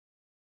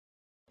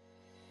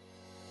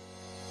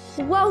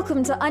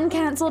Welcome to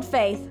Uncancelled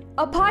Faith,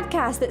 a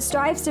podcast that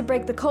strives to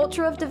break the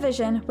culture of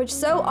division which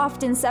so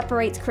often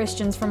separates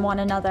Christians from one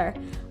another.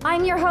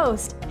 I'm your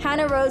host,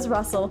 Hannah Rose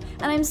Russell,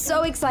 and I'm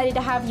so excited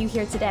to have you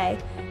here today.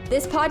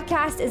 This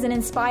podcast is an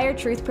Inspire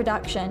Truth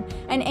production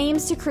and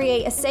aims to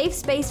create a safe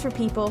space for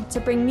people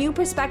to bring new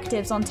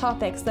perspectives on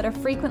topics that are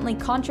frequently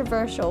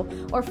controversial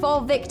or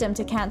fall victim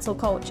to cancel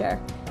culture.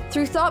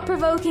 Through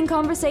thought-provoking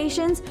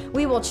conversations,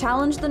 we will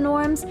challenge the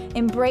norms,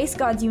 embrace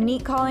God's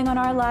unique calling on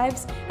our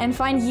lives, and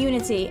find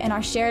unity in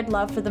our shared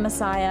love for the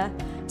Messiah.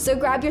 So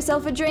grab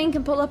yourself a drink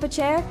and pull up a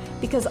chair,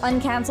 because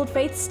Uncancelled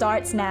Faith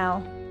starts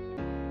now.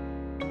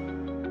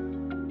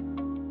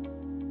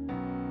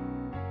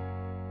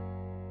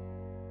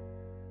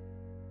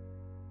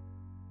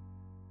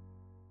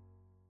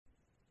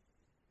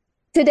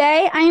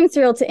 Today, I am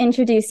thrilled to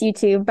introduce you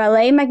to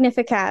Ballet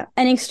Magnificat,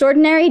 an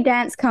extraordinary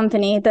dance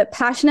company that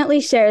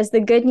passionately shares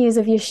the good news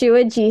of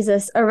Yeshua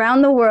Jesus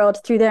around the world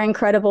through their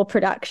incredible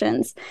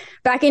productions.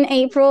 Back in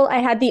April, I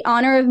had the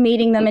honor of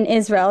meeting them in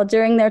Israel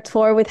during their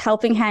tour with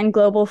Helping Hand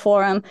Global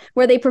Forum,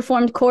 where they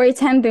performed Corrie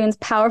ten Boom's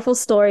powerful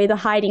story, The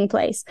Hiding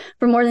Place,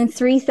 for more than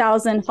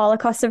 3,000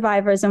 Holocaust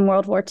survivors and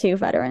World War II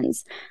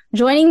veterans.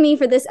 Joining me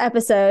for this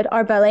episode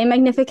are Ballet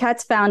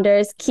Magnificat's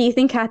founders, Keith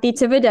and Kathy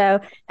Thibodeau,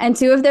 and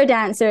two of their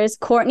dancers,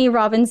 Courtney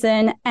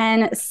Robinson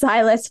and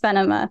Silas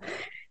Fenema.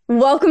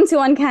 Welcome to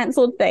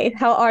Uncancelled Faith.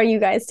 How are you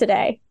guys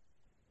today?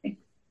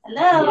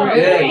 Hello.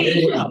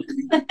 Good.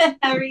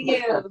 How are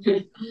you?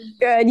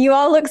 Good. You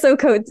all look so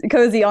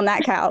cozy on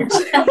that couch.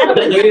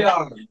 We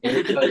are.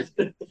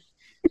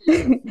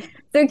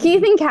 So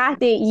Keith and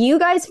Kathy, you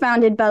guys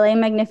founded Ballet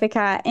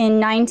Magnificat in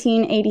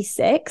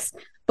 1986.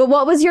 But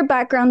what was your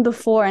background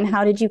before, and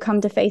how did you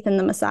come to faith in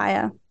the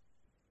Messiah?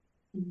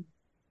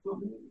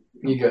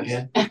 You go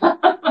ahead.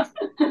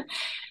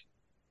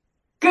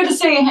 Good to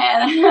see you,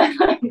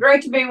 Hannah.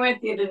 Great to be with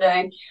you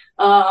today.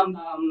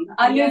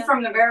 I knew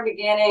from the very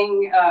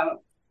beginning,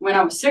 when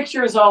I was 6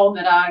 years old,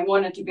 that I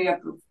wanted to be a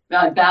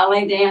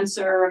ballet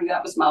dancer.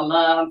 That was my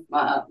love,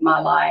 my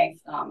life.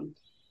 I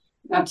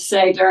have to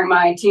say, during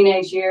my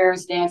teenage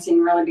years,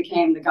 dancing really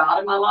became the God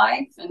of my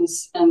life. And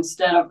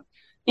instead of,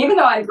 even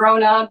though I'd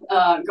grown up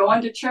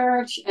going to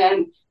church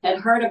and had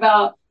heard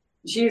about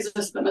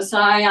Jesus, the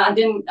Messiah, I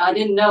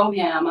didn't know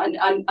him.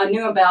 I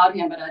knew about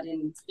him, but I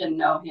didn't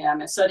know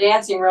him. And so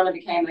dancing really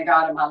became the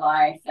God of my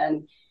life.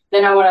 And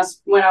then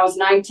when I was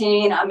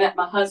 19, I met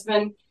my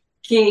husband,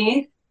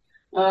 Keith.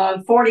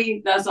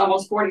 40, that's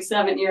almost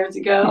 47 years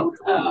ago.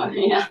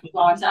 Yeah,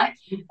 long time.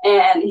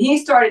 And he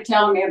started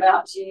telling me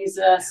about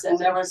Jesus, and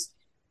there was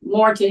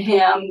more to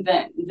him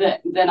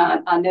than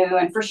I knew,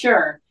 and for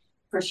sure.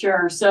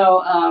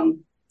 So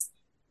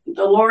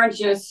the Lord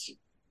just,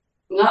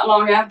 not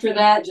long after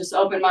that, just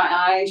opened my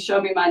eyes,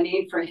 showed me my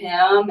need for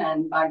him,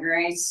 and by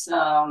grace,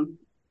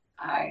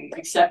 I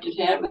accepted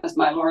him as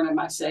my Lord and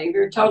my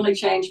Savior. Totally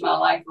changed my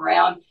life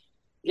around.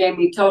 He gave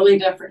me totally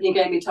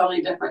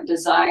different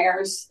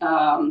desires.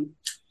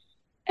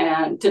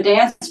 And to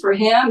dance for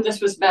him, this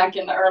was back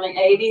in the early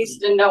 80s.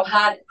 Didn't know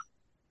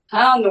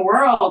how in the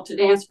world to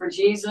dance for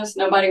Jesus.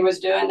 Nobody was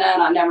doing that.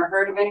 I never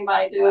heard of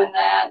anybody doing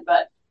that,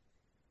 but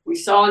we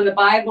saw in the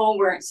Bible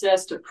where it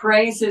says to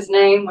praise his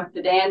name with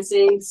the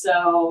dancing.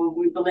 So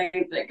we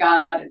believe that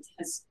God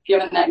has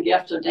given that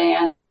gift of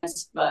dance,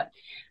 but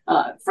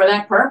for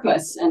that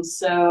purpose. And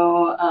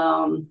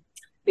so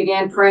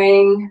began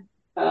praying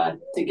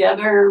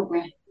together.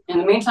 In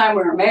the meantime,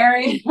 we were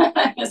married.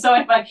 So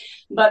anyway,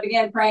 but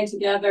began praying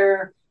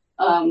together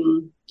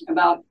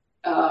about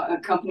a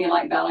company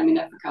like Ballet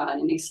Magnificat.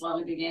 And he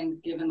slowly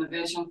began giving the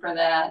vision for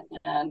that.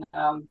 And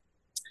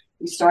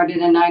we started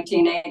in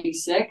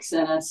 1986,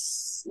 and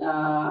it's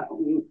a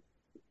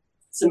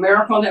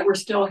miracle that we're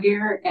still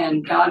here,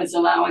 and God is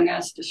allowing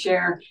us to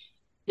share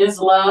his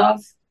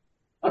love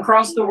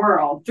across the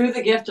world through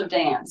the gift of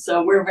dance.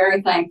 So we're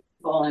very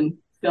thankful and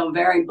feel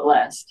very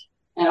blessed,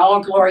 and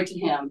all glory to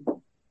him.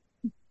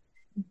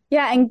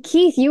 Yeah, and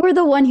Keith, you were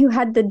the one who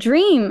had the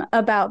dream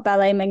about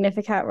Ballet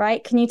Magnificat,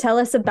 right? Can you tell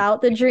us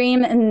about the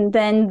dream and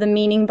then the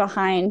meaning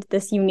behind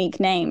this unique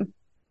name?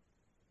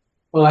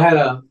 Well,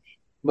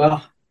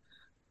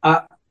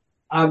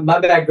 my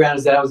background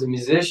is that I was a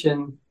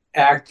musician,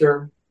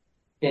 actor,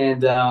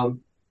 and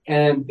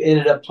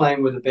ended up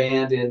playing with a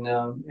band in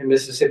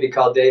Mississippi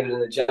called David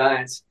and the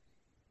Giants.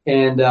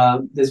 And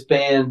this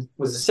band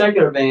was a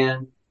secular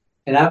band,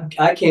 and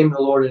I came to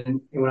the Lord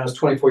when I was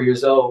 24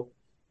 years old.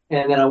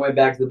 And then I went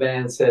back to the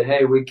band and said,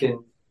 "Hey, we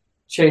can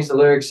change the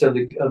lyrics of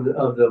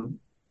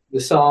the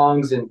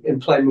songs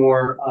and play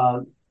more,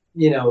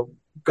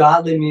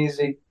 godly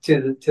music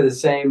to the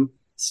same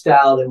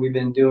style that we've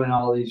been doing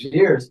all these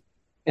years."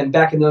 And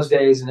back in those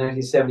days, in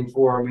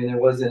 1974, I mean,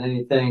 there wasn't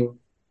anything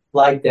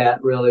like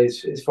that really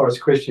as far as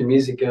Christian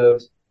music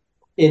goes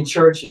in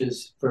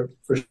churches for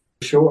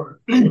sure.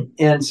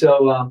 And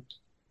so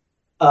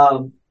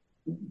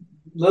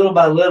little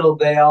by little,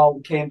 they all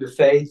came to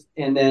faith.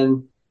 And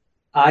then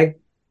I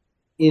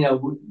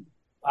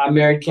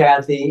married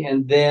Kathy,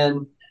 and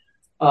then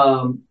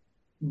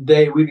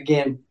we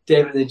began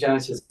David and the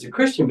Giants as a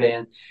Christian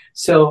band.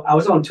 So I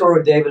was on tour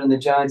with David and the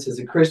Giants as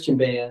a Christian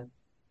band.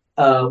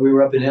 We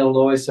were up in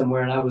Illinois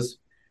somewhere, and I was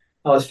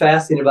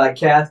fascinated by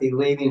Kathy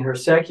leaving her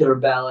secular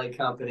ballet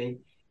company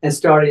and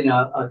starting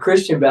a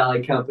Christian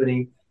ballet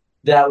company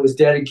that was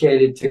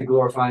dedicated to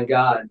glorifying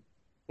God.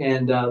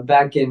 And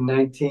back in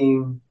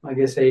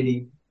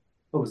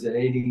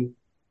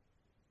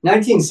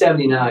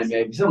 1979,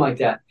 maybe, something like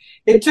that.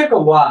 It took a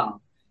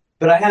while,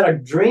 but I had a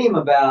dream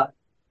about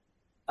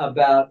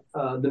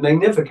the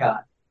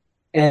Magnificat.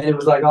 And it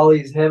was like all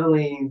these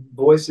heavenly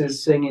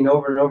voices singing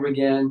over and over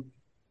again,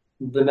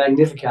 the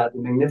Magnificat, the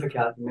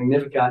Magnificat, the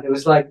Magnificat. It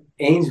was like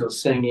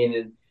angels singing.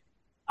 And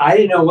I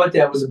didn't know what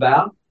that was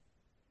about.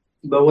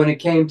 But when it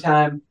came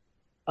time,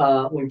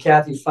 when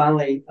Kathy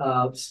finally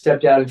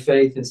stepped out in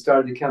faith and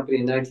started the company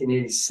in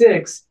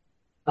 1986,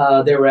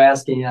 they were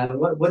asking,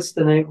 what's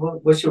the name?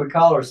 What should we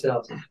call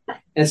ourselves?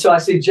 And so I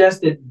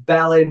suggested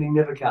Ballet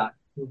Magnificat,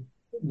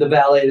 the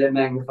ballet that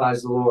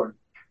magnifies the Lord.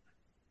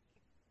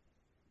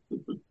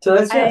 So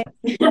that's it.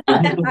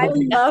 I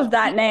love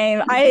that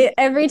name.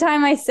 Every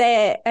time I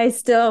say it, I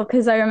still,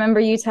 because I remember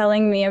you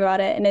telling me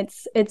about it, and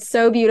it's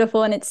so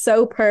beautiful and it's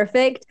so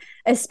perfect,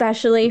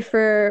 especially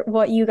for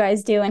what you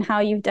guys do and how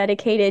you've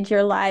dedicated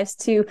your lives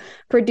to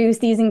produce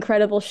these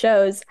incredible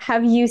shows.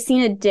 Have you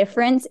seen a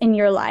difference in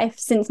your life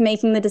since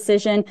making the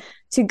decision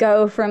to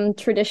go from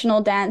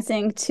traditional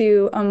dancing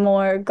to a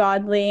more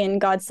godly and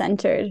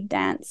God-centered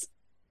dance?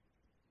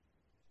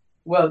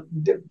 Well,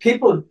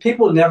 people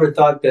never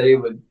thought that it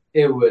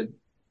would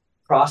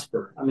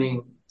prosper. I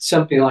mean,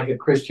 something like a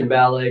Christian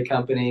ballet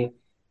company.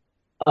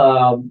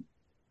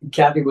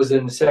 Kathy was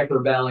in the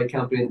secular ballet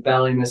company,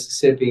 Ballet,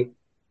 Mississippi,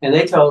 and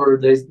they told her,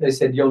 they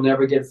said, you'll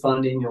never get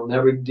funding, you'll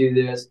never do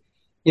this.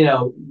 You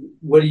know,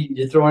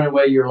 you're throwing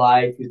away your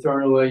life, you're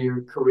throwing away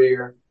your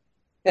career.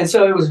 And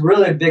so it was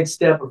really a big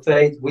step of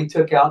faith. We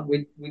took out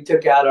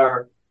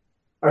our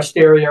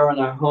stereo in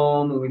our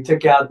home, and we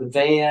took out the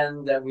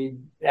van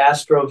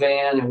Astro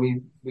van, and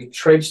we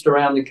traipsed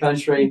around the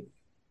country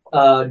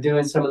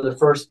doing some of the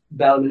first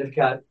Ballet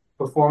Magnificat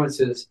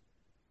performances,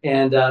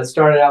 and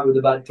started out with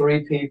about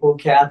 3 people,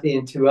 Kathy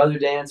and 2 other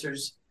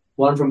dancers,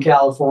 one from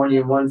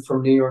California and one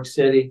from New York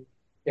City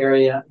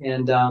area.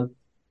 And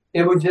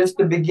it was just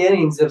the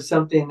beginnings of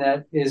something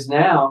that is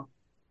now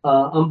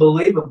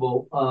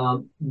unbelievable,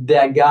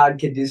 that God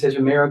could do such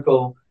a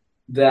miracle,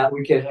 that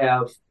we could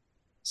have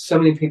so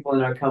many people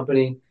in our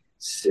company.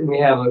 We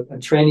have a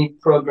training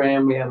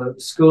program. We have a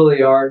school of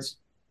the arts.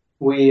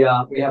 We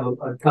have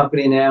a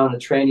company now and a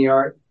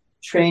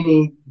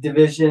training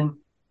division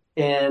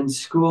and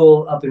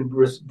school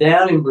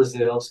down in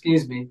Brazil,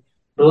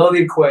 below the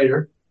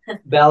equator,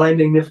 Ballet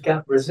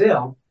Magnificat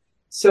Brazil.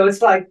 So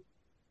it's like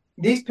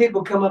these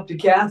people come up to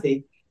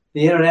Kathy.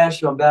 The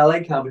International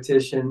Ballet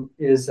Competition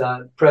is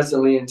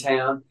presently in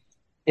town,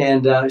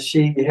 and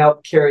she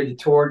helped carry the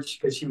torch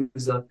because she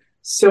was a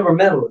silver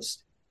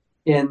medalist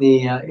in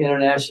the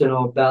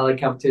International Ballet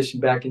Competition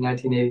back in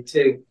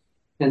 1982.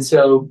 And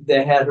so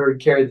they had her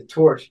carry the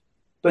torch.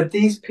 But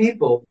these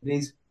people,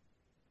 these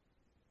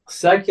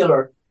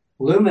secular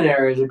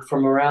luminaries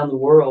from around the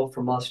world,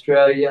 from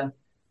Australia,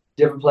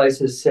 different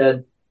places,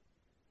 said,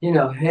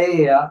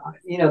 hey,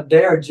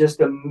 they are just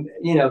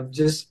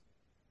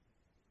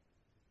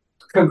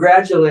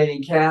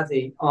congratulating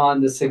Kathy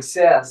on the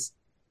success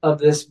of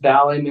this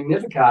Ballet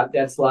Magnificat.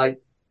 That's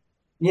like,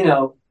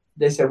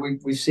 they said,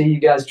 we see you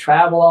guys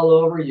travel all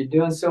over. You're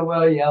doing so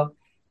well.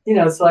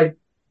 It's like,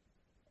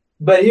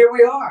 but here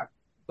we are.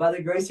 By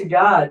the grace of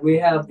God, we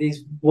have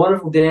these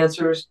wonderful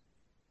dancers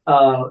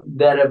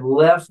that have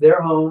left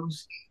their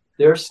homes,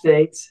 their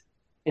states,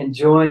 and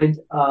joined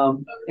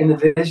in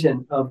the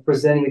vision of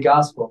presenting the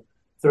gospel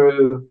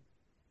through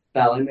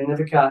Ballet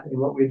Magnificat and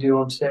what we do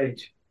on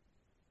stage.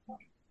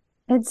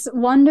 It's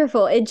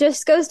wonderful. It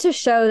just goes to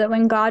show that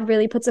when God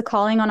really puts a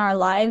calling on our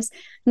lives,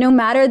 no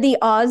matter the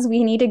odds,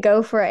 we need to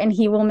go for it, and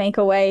he will make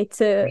a way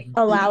to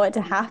allow it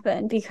to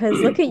happen.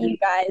 Because look at you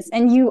guys,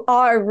 and you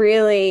are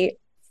really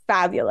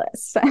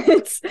fabulous.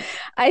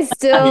 I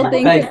still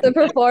think that the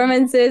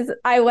performances,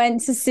 I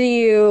went to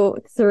see you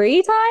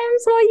 3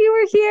 times while you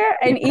were here,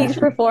 and each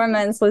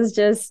performance was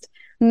just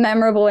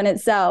memorable in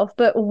itself.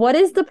 But what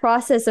is the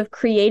process of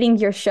creating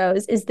your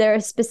shows? Is there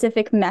a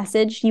specific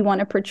message you want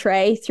to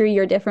portray through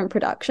your different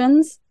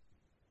productions?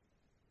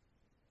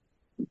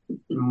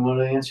 You want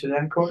to answer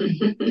that, Courtney?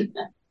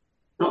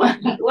 Well,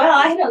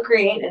 I don't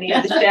create any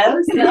of the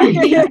shows. So.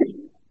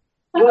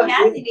 Well,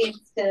 Kathy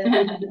needs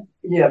to.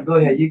 Yeah, go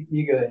ahead.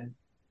 You go ahead.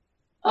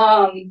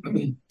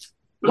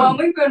 Well,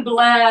 we've been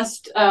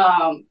blessed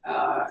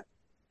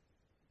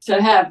to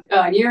have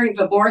Yuri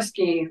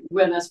Viborsky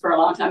with us for a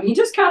long time. He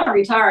just kind of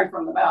retired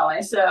from the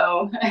ballet,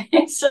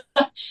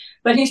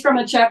 but he's from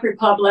the Czech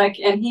Republic,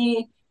 and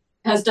he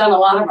has done a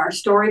lot of our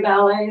story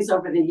ballets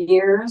over the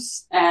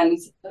years. And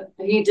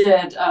he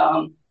did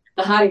The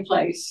Hiding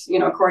Place,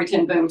 Corrie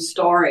ten Boom's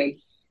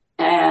story,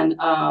 and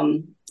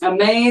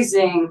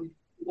amazing,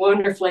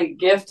 wonderfully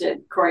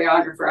gifted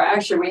choreographer.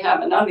 Actually, we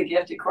have another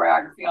gifted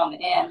choreographer on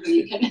the end who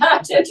you can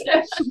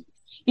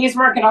he's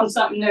working on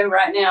something new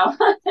right now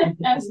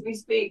as we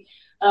speak.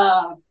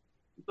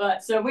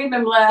 But so we've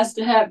been blessed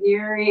to have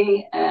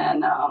Yuri,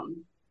 and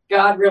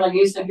God really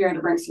used him here to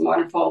bring some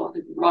wonderful,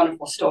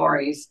 wonderful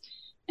stories.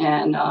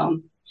 And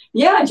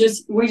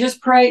we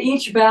just pray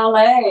each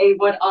ballet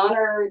would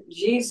honor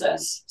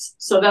Jesus.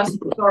 So that's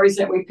the stories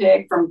that we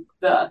pick from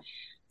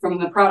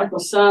the prodigal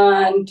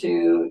son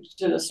to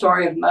the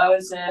story of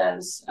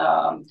Moses,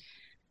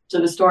 to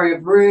the story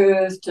of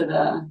Ruth, to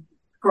the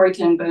Corrie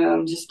ten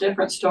Boom, just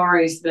different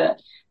stories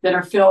that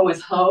are filled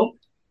with hope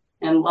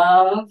and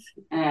love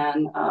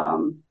and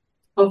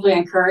hopefully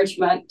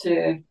encouragement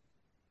to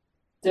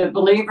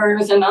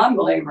believers and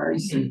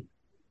non-believers.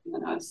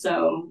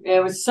 So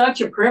it was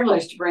such a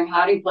privilege to bring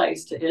Hiding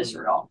Place to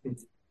Israel.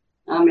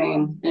 I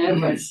mean,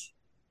 it was,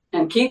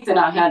 and Keith and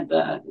I had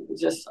the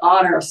just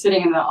honor of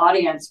sitting in the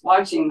audience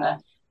watching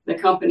the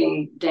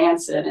company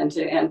dance it, and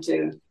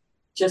to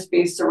just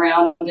be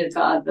surrounded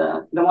by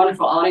the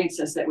wonderful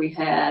audiences that we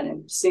had,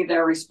 and see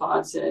their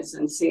responses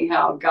and see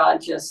how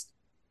God just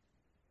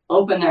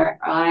opened their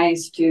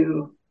eyes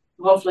to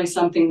hopefully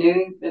something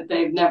new that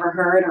they've never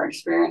heard or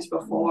experienced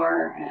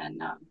before,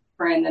 and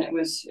praying that it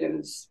was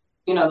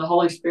the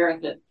Holy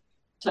Spirit that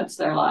touched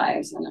their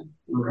lives in a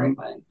great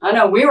way. I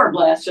know we were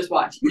blessed just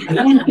watching.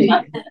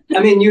 I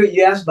mean,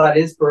 you asked about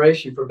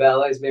inspiration for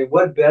ballets. I mean,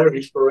 what better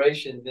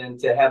inspiration than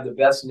to have the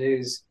best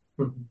news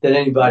that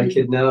anybody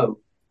could know,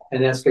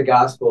 and that's the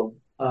gospel,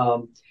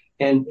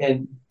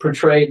 and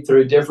portrayed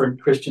through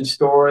different Christian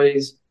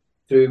stories,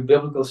 through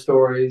biblical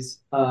stories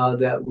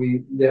that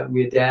we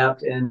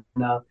adapt, and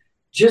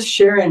just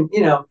sharing.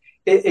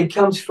 It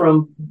comes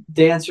from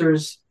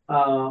dancers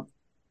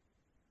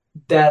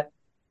that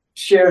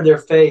share their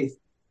faith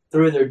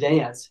through their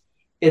dance.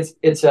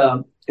 It's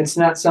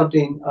not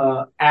something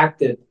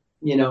acted,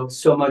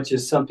 so much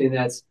as something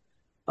that's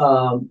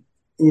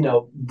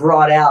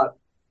brought out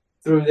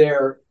through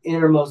their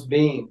innermost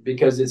being,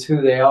 because it's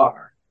who they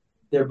are.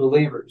 They're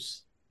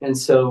believers, and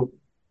so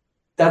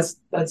that's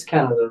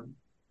kind of the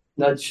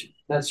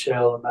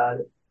nutshell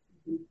about it.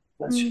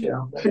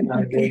 Nutshell. That's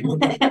not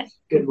a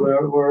good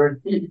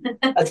word.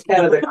 That's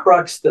kind of the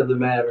crux of the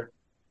matter.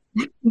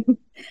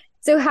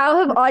 So how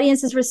have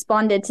audiences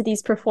responded to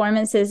these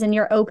performances and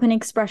your open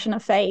expression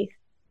of faith?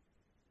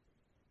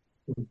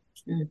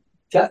 Why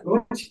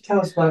don't you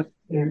tell us about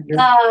your...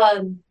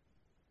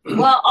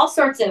 Well, all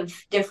sorts of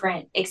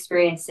different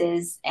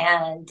experiences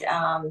and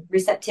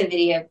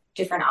receptivity of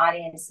different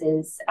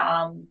audiences.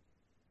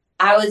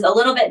 I was a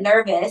little bit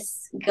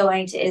nervous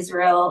going to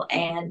Israel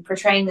and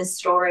portraying this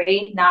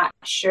story, not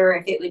sure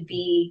if it would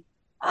be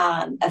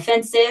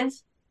offensive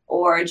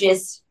or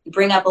just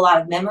bring up a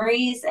lot of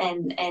memories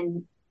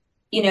and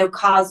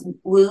cause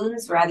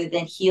wounds rather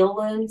than heal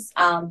wounds.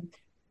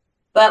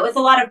 But with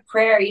a lot of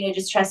prayer,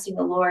 just trusting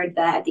the Lord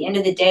that at the end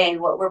of the day,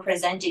 what we're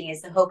presenting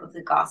is the hope of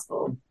the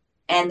gospel.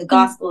 And the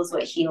gospel is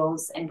what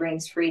heals and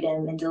brings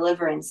freedom and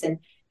deliverance. And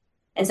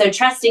so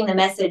trusting the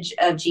message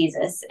of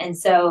Jesus. And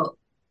so,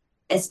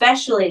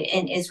 especially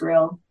in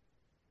Israel,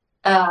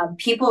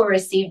 people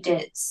received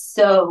it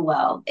so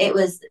well. It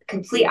was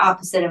complete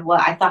opposite of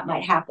what I thought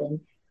might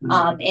happen.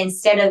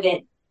 Instead of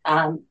it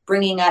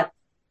bringing up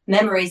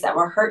memories that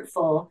were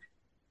hurtful,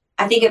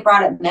 I think it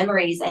brought up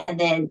memories, and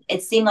then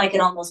it seemed like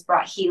it almost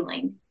brought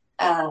healing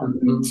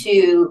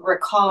to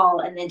recall,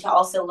 and then to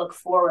also look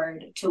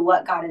forward to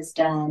what God has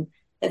done,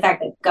 the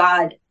fact that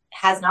God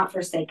has not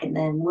forsaken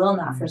them, will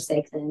not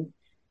forsake them.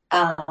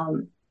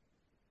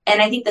 And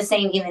I think the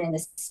same even in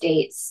the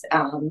States.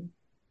 A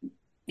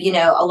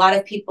lot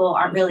of people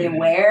aren't really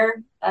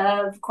aware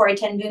of Corrie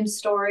ten Boom's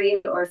story,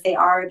 or if they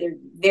are, they're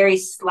very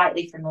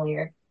slightly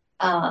familiar.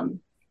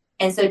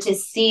 And so to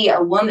see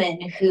a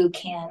woman who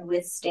can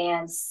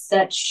withstand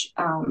such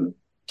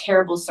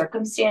terrible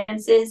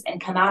circumstances and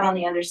come out on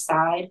the other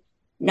side,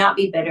 not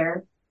be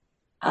bitter,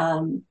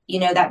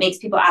 that makes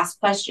people ask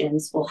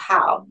questions. Well,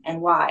 how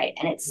and why?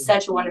 And it's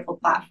such a wonderful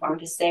platform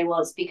to say,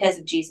 well, it's because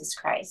of Jesus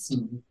Christ.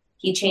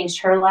 He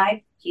changed her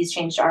life. He's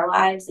changed our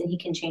lives, and he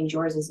can change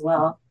yours as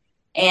well.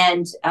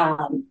 And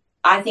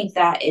I think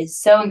that is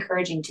so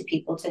encouraging to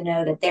people to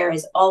know that there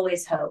is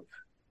always hope.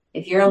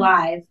 If you're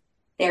alive,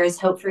 there is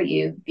hope for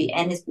you,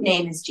 and his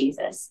name is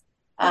Jesus.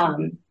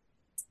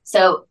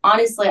 So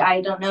honestly,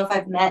 I don't know if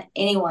I've met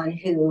anyone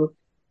who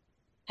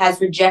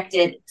has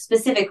rejected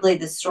specifically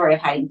the story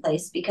of Hiding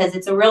Place, because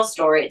it's a real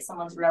story. It's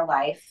someone's real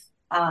life.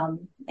 I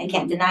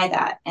can't deny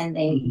that. And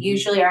they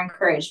usually are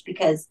encouraged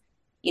because,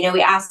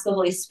 we ask the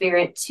Holy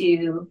Spirit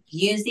to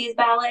use these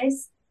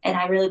ballets, and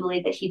I really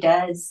believe that he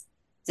does.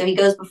 So he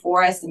goes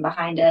before us and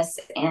behind us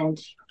and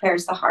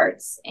prepares the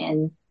hearts,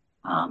 and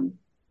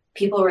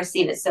people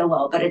receive it so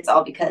well, but it's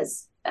all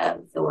because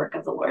of the work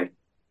of the Lord.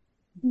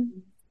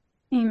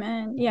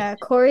 Amen. Yeah,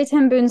 Corrie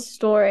ten Boom's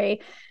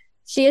story.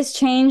 She has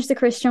changed the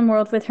Christian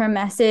world with her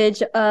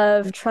message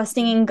of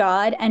trusting in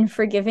God and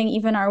forgiving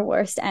even our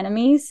worst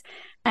enemies.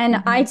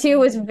 And I, too,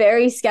 was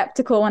very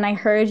skeptical when I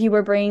heard you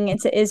were bringing it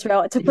to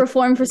Israel to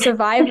perform for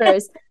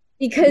survivors,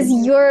 because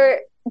you're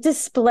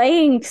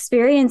displaying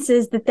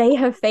experiences that they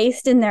have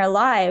faced in their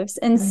lives.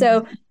 And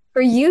so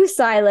for you,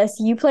 Silas,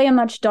 you play a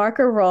much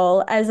darker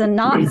role as a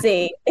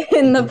Nazi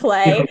in the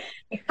play.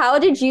 How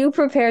did you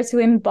prepare to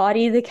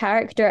embody the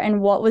character,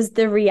 and what was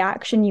the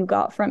reaction you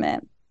got from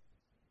it?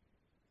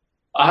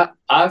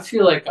 I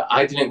feel like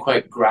I didn't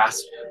quite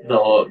grasp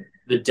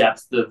the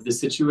depth of the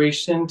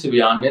situation, to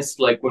be honest.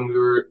 Like when we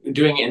were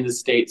doing it in the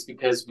States,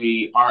 because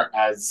we aren't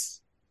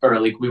as, or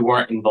like we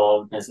weren't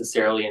involved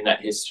necessarily in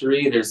that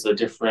history, there's a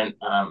different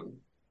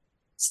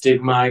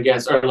stigma, I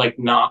guess, or like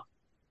not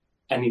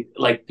any,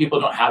 like people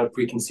don't have a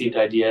preconceived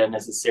idea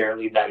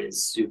necessarily that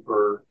is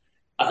super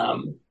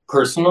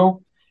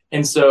personal.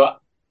 And so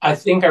I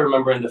think I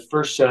remember in the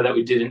first show that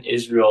we did in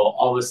Israel,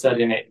 all of a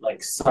sudden it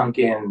like sunk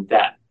in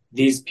that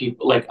these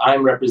people, like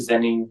I'm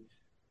representing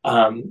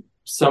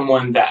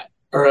someone that,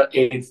 or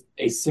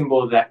a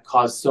symbol that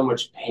caused so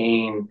much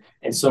pain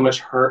and so much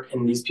hurt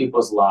in these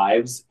people's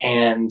lives.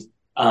 And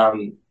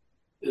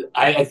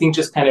I think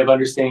just kind of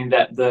understanding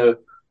that the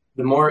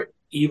more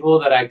evil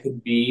that I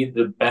could be,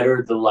 the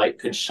better the light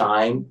could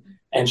shine,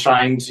 and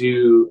trying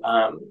to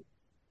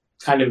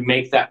kind of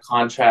make that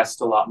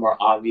contrast a lot more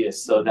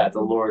obvious so that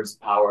the Lord's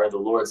power, the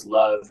Lord's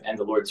love, and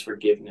the Lord's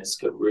forgiveness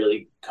could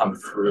really come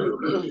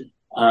through.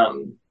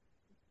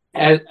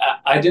 And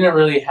I didn't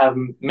really have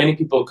many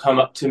people come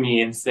up to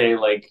me and say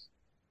like,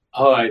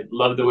 "Oh, I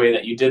love the way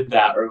that you did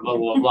that," or blah,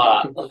 blah,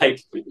 blah.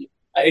 Like,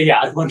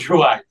 yeah, I wonder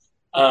why.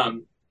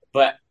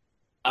 But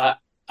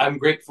I'm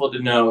grateful to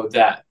know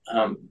that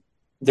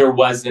there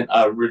wasn't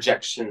a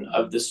rejection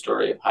of the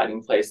story of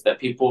Hiding Place, that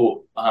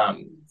people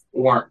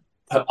weren't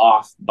put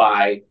off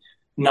by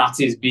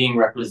Nazis being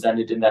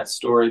represented in that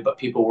story, but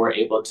people were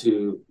able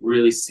to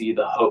really see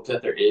the hope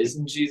that there is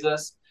in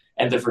Jesus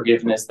and the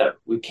forgiveness that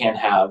we can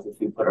have if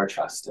we put our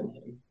trust in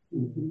him.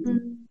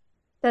 Mm-hmm.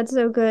 That's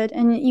so good.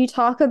 And you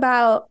talk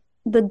about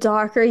the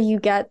darker you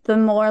get, the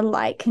more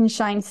light can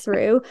shine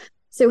through.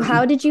 So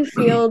how did you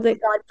feel that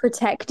God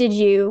protected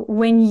you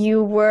when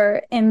you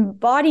were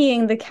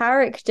embodying the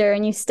character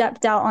and you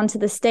stepped out onto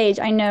the stage?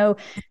 I know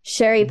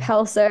Sherry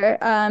Pelser,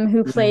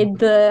 who played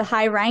the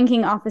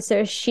high-ranking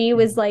officer, she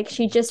was like,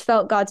 she just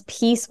felt God's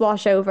peace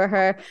wash over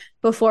her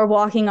before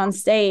walking on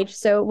stage.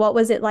 So what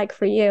was it like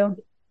for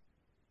you?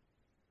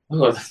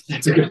 Oh,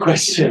 that's a good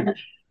question.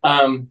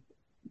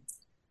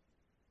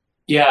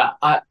 Yeah,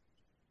 I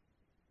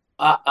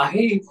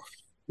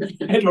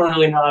don't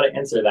really know how to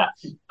answer that.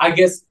 I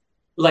guess,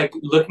 like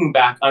looking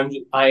back,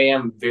 I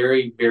am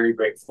very, very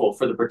grateful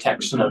for the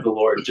protection of the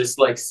Lord. Just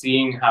like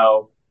seeing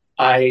how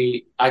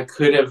I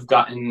could have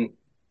gotten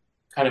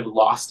kind of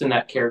lost in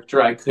that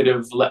character. I could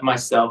have let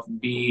myself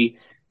be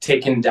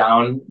taken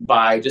down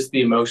by just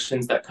the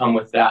emotions that come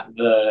with that,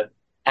 the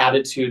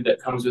attitude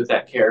that comes with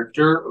that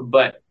character.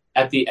 But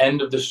at the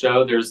end of the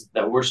show, there's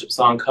that worship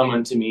song, "Come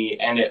Unto Me,"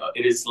 and it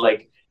is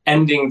like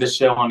ending the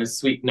show on a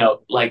sweet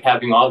note, like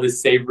having all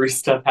this savory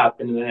stuff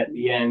happen, and then at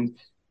the end,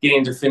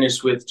 getting to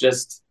finish with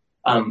just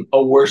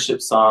a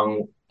worship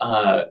song,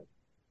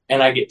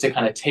 and I get to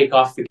kind of take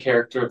off the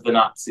character of the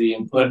Nazi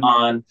and put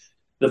on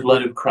the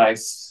blood of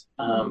Christ,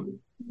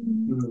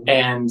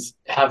 and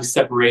have a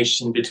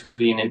separation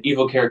between an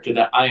evil character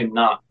that I am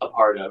not a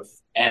part of,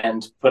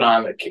 and put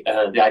on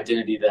the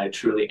identity that I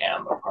truly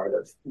am a part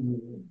of.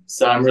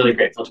 So I'm really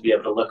grateful to be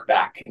able to look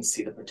back and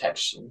see the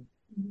protection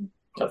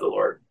of the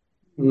Lord.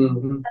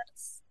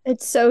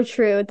 It's so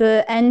true.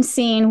 The end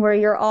scene where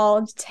you're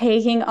all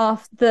taking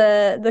off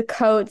the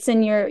coats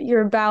and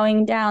you're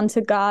bowing down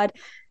to God.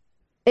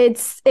 It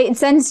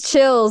sends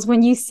chills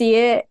when you see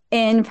it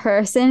in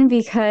person,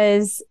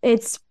 because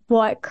it's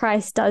what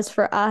Christ does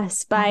for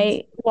us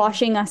by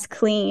washing us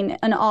clean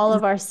and all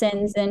of our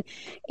sins, and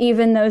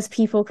even those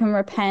people can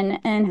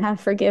repent and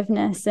have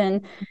forgiveness.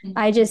 And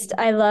I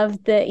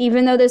love that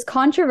even though there's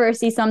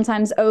controversy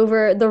sometimes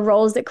over the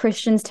roles that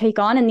Christians take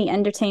on in the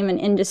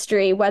entertainment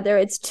industry, whether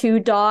it's too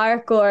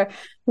dark or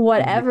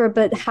whatever,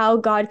 but how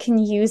God can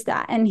use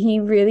that. And he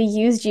really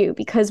used you,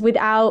 because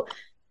without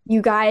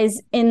you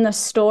guys in the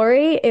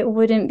story, it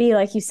wouldn't be,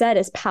 like you said,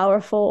 as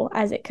powerful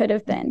as it could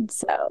have been.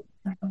 So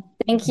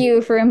thank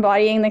you for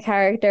embodying the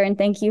character, and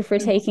thank you for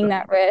taking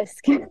that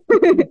risk.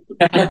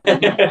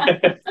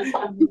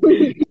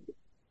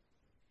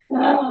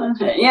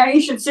 Yeah,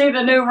 you should see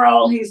the new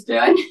role he's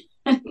doing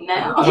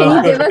now. Can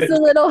you give us a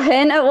little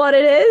hint at what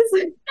it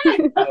is?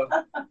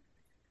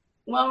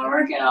 Well, we're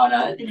working on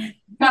a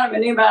kind of a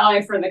new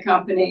ballet for the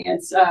company.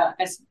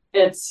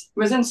 It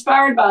was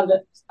inspired by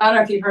I don't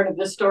know if you've heard of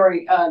this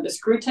story, the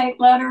Screw Tape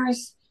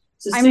Letters.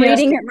 I'm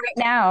reading it right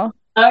now.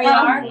 Oh, you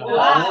are?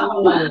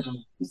 Wow.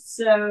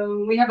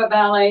 So we have a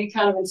ballet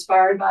kind of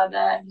inspired by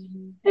that.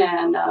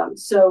 And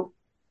so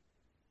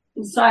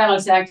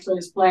Silas actually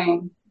is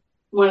playing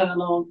one of the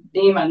little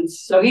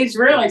demons. So he's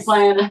really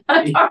playing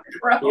a dark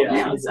role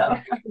now. So.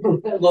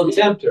 A little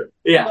tempter.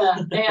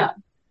 Yeah.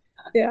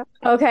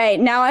 Okay,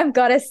 now I've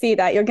got to see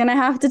that. You're gonna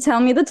have to tell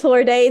me the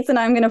tour dates, and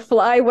I'm gonna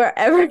fly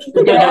wherever you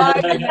are.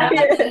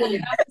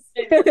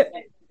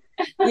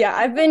 Yeah,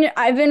 I've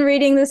been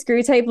reading the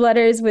Screw Tape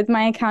Letters with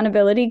my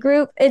accountability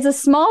group. It's a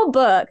small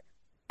book,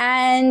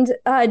 And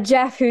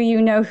Jeff,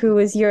 who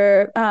was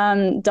your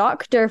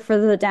doctor for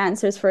the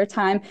dancers for a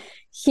time,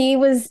 he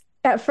was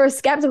at first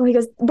skeptical. He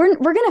goes, we're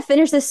going to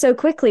finish this so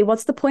quickly.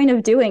 What's the point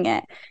of doing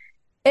it?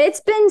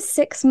 It's been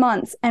 6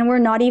 months and we're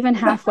not even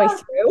halfway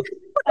through.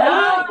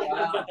 Wow.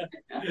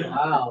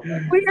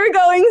 We are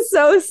going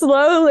so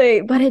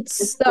slowly, but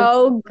it's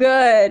so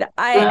good.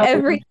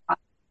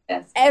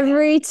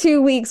 Every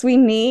 2 weeks we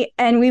meet,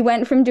 and we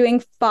went from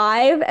doing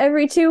 5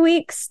 every 2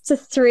 weeks to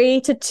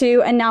 3 to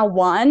 2 and now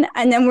 1.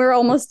 And then we're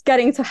almost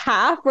getting to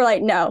half. We're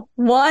like, no,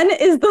 1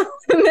 is the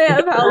limit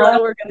of how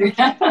low we're going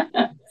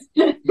to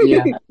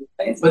Yeah.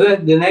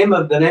 But the name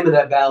of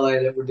that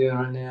ballet that we're doing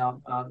right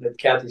now, that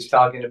Kathy's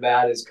talking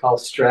about, is called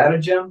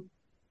Stratagem,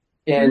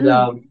 and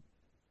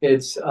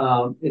it's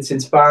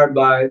inspired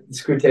by the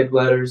Screw Tape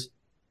Letters.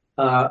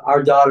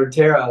 Our daughter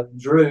Tara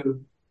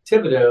Drew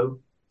Thibodeau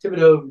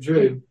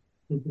Drew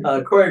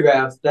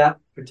choreographed that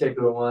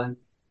particular one,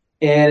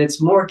 and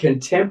it's more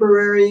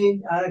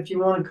contemporary, if you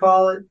want to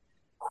call it,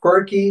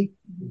 quirky,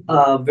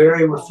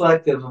 very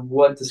reflective of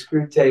what the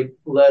Screw Tape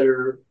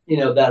Letter,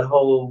 that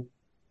whole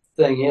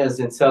thing is.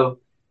 And so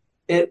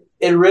it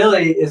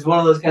really is one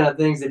of those kind of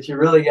things that you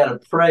really got to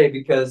pray,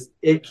 because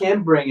it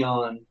can bring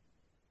on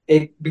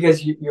it,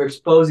 because you're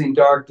exposing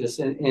darkness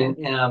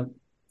in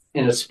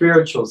a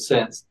spiritual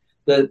sense.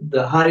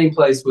 The hiding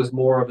place was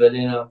more of it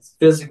in a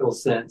physical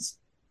sense.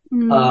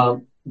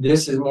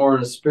 This is more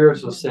in a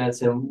spiritual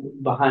sense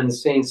and behind the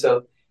scenes.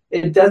 So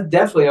it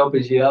definitely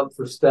opens you up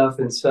for stuff.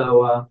 And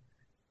so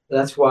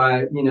that's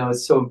why,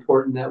 it's so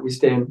important that we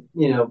stay,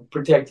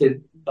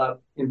 protected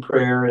in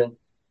prayer,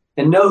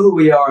 and know who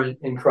we are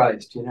in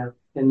Christ,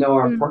 and know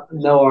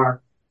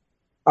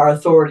our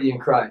authority in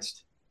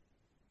Christ.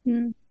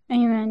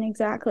 Amen.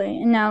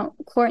 Exactly. And now,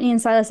 Courtney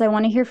and Silas, I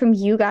want to hear from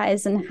you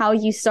guys and how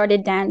you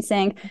started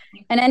dancing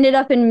and ended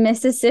up in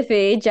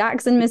Mississippi,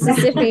 Jackson,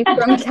 Mississippi,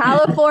 from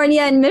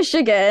California and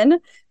Michigan.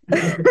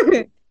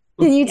 Can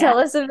you tell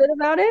us a bit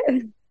about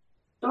it?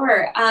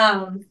 Sure.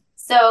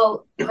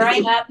 So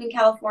growing up in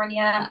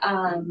California,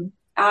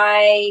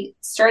 I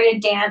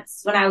started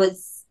dance when I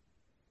was,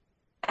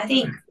 I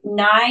think,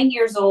 9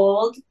 years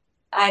old.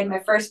 I had my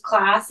first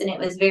class, and it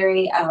was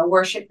very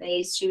worship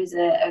based. She was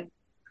a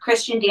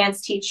Christian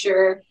dance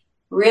teacher,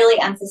 really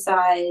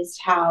emphasized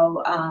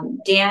how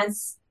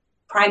dance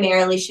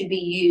primarily should be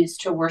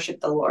used to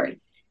worship the Lord.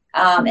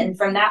 And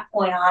from that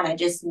point on, I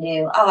just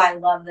knew, I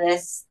love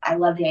this. I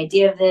love the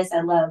idea of this.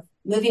 I love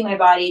moving my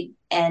body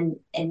and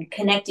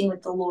connecting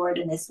with the Lord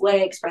in this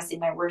way, expressing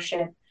my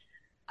worship.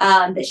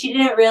 But she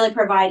didn't really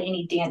provide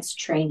any dance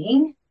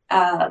training.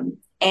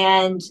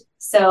 And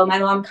so my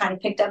mom kind of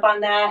picked up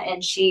on that,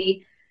 and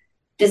she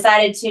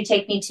decided to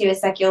take me to a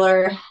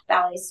secular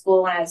ballet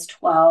school when I was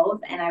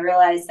 12. And I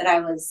realized that I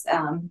was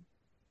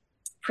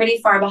pretty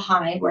far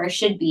behind where I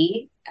should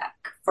be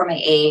for my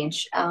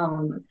age.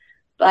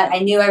 But I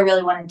knew I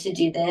really wanted to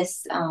do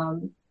this.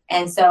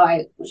 And so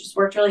I just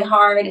worked really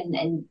hard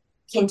and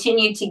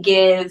continued to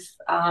give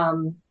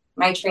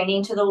my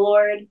training to the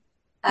Lord.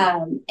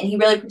 And he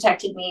really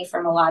protected me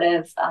from a lot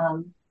of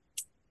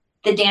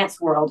the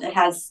dance world. It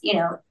has,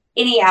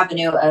 any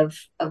avenue of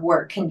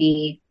work can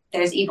be,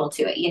 there's evil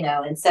to it,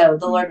 and so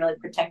the Lord really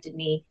protected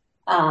me.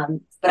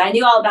 But I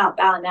knew all about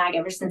Ballet Mag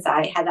ever since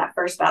I had that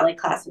first ballet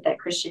class with that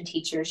Christian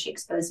teacher. She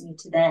exposed me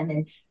to them.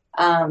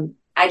 And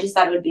I just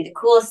thought it would be the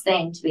coolest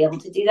thing to be able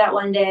to do that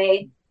one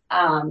day.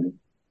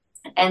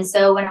 And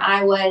so when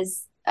I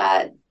was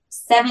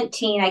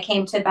 17, I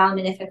came to Ballet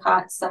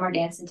Magnificat Summer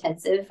Dance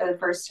Intensive for the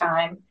first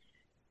time.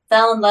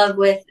 Fell in love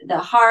with the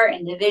heart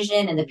and the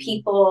vision and the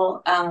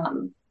people.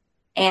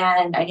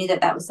 And I knew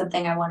that was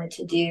something I wanted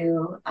to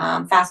do.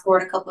 Fast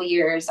forward a couple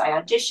years, I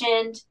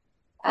auditioned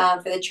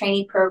for the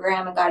trainee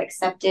program and got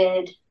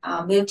accepted.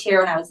 Moved here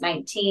when I was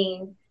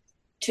 19.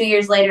 2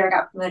 years later, I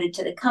got promoted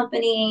to the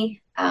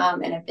company,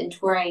 and I've been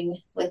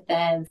touring with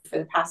them for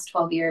the past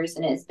 12 years.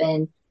 And it's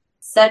been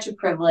such a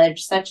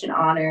privilege, such an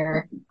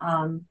honor.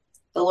 The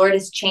Lord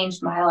has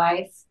changed my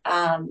life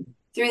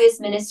through this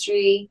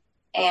ministry.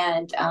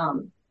 And,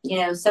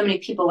 so many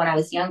people when I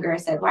was younger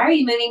said, why are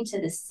you moving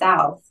to the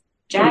South,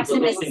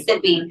 Jackson,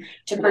 Mississippi,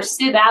 to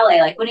pursue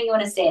ballet? Like, wouldn't you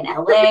want to stay in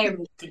LA or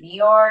move to New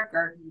York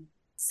or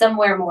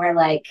somewhere more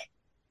like,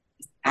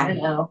 I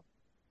don't know,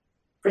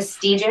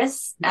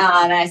 prestigious?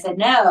 And I said,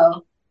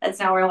 no, that's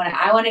not where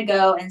I want to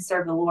go and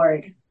serve the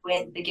Lord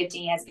with the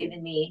gifting he has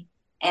given me.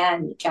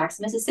 And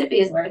Jackson, Mississippi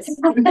is where it's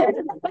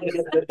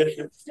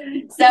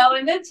So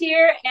we moved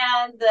here,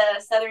 and the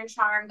Southern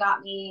charm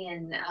got me,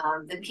 and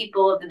the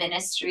people of the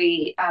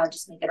ministry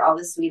just make it all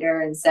the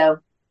sweeter. And so,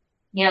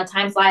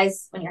 time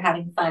flies when you're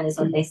having fun, is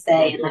what they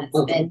say. And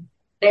that's been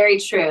very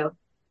true.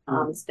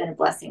 It's been a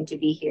blessing to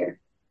be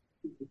here.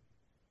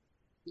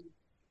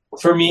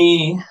 For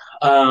me,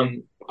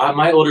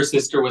 my older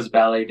sister was a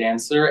ballet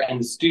dancer, and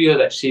the studio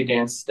that she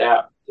danced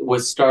at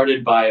was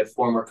started by a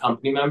former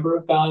company member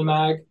of Ballet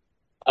Mag.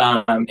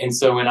 And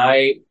so when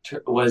I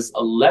was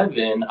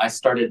 11, I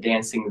started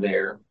dancing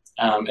there.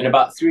 And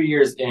about 3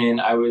 years in,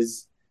 I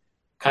was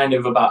kind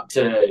of about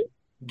to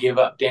give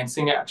up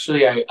dancing.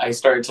 Actually, I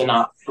started to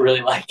not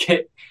really like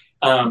it.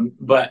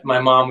 But my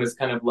mom was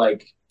kind of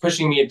like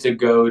pushing me to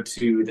go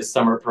to the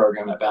summer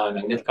program at Ballet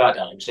Magnificat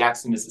down in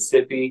Jackson,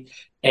 Mississippi.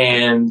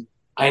 And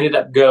I ended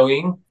up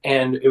going,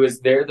 and it was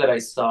there that I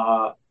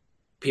saw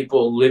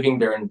people living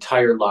their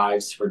entire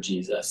lives for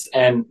Jesus.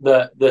 And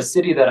the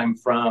city that I'm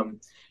from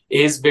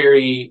is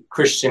very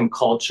Christian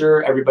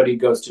culture. Everybody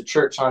goes to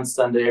church on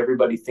Sunday.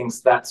 Everybody thinks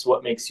that's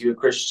what makes you a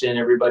Christian.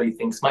 Everybody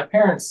thinks my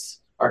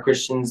parents are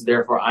Christians,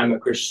 therefore I'm a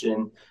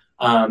Christian.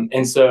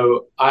 And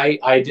so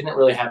I didn't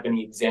really have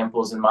any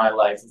examples in my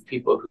life of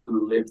people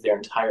who lived their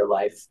entire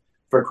life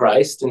for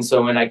Christ. And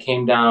so when I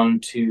came down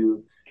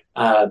to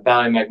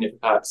Ballet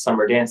Magnificat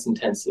Summer Dance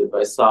Intensive,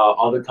 I saw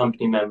all the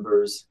company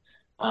members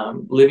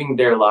living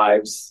their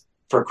lives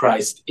for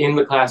Christ in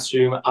the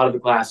classroom, out of the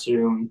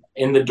classroom,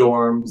 in the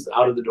dorms,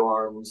 out of the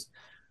dorms.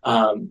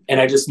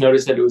 And I just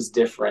noticed that it was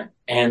different.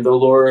 And the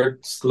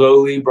Lord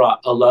slowly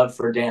brought a love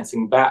for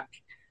dancing back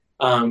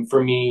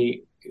for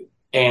me,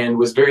 and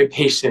was very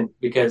patient,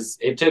 because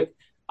it took,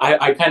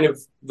 the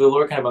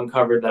Lord kind of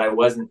uncovered that I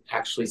wasn't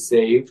actually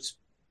saved.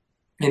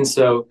 And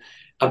so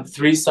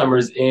 3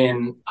 summers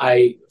in,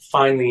 I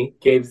finally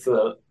gave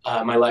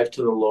my life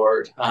to the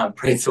Lord,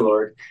 praise the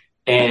Lord,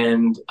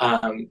 and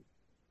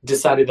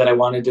decided that I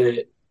wanted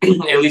to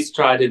at least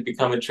try to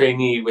become a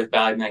trainee with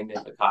Ballet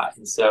Magnificat.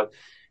 And so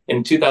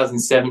in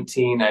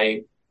 2017,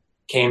 I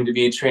came to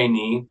be a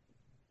trainee,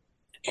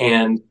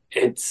 and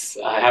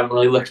I haven't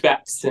really looked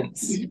back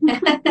since.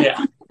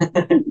 Yeah.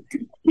 And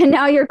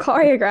now you're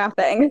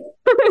choreographing.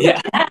 Yeah.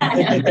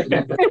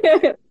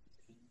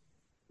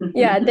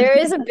 Yeah, there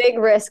is a big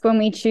risk when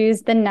we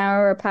choose the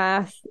narrower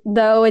path,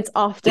 though it's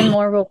often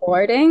more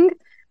rewarding.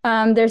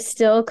 There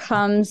still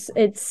comes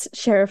its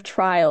share of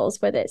trials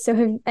with it. So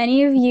have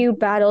any of you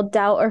battled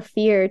doubt or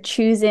fear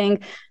choosing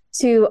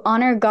to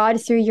honor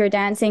God through your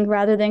dancing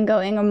rather than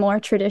going a more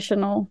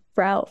traditional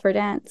route for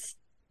dance?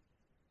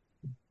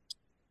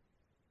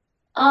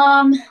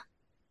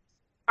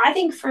 I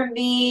think for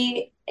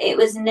me, it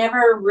was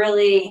never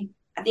really,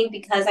 I think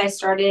because I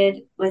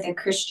started with a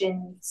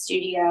Christian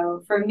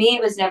studio, for me,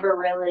 it was never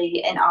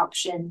really an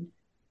option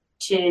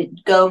to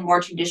go a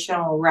more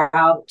traditional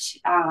route.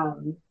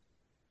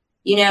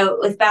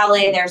 With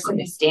ballet, there are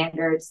certain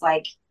standards,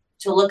 like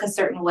to look a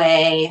certain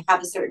way,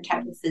 have a certain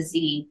type of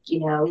physique,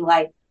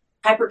 like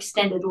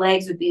hyperextended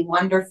legs would be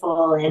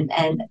wonderful,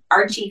 and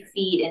archy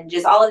feet, and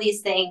just all of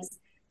these things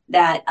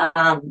that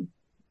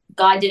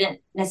God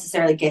didn't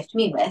necessarily gift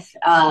me with.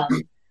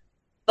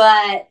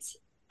 But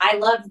I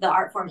loved the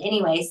art form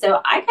anyway.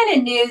 So I kind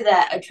of knew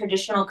that a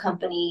traditional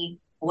company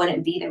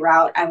wouldn't be the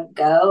route I would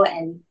go.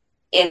 And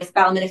if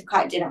Ballet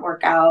Magnificat didn't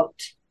work out,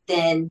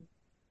 then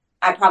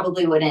I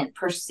probably wouldn't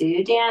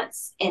pursue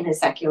dance in a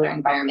secular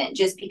environment,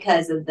 just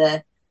because of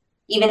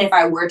even if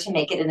I were to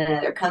make it in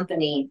another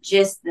company,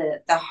 just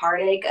the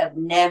heartache of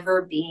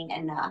never being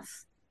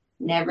enough,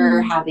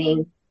 never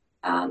having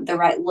the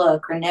right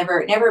look, or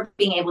never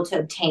being able to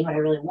obtain what I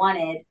really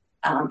wanted,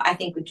 I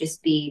think would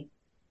just be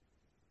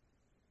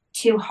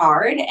too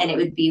hard, and it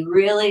would be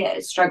really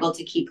a struggle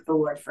to keep the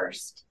Lord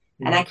first.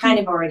 And I kind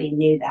of already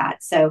knew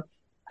that. So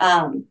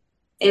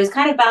it was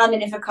kind of Ballet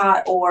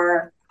Magnificat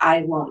or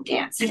I won't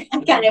dance.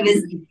 That kind of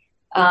is,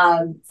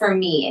 for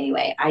me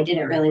anyway. I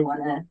didn't really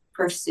want to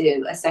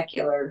pursue a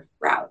secular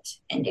route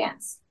in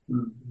dance.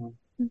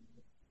 Mm-hmm.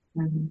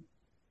 Mm-hmm.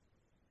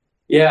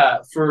 Yeah,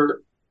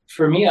 for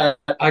me, I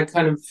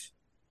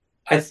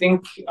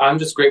think I'm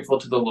just grateful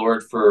to the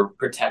Lord for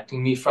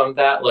protecting me from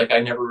that. Like,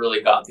 I never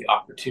really got the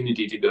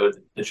opportunity to go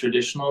the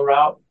traditional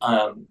route.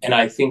 And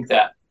I think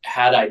that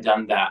had I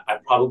done that, I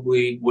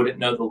probably wouldn't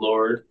know the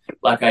Lord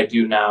like I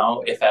do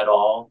now, if at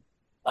all.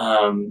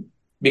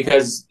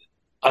 Because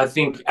I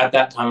think at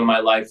that time in my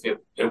life,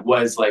 it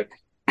was like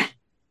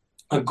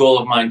a goal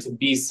of mine to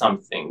be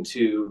something,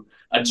 to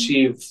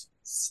achieve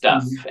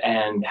stuff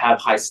and have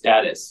high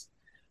status.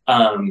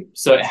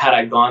 So had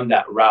I gone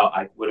that route,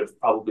 I would have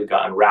probably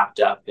gotten wrapped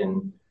up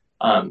in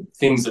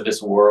things of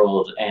this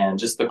world and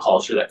just the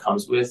culture that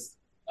comes with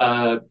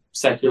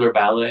secular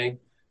ballet.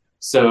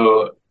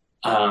 So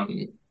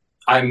I'm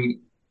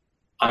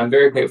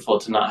very grateful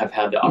to not have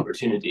had the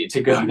opportunity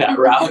to go that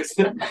route.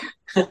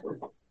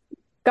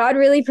 God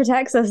really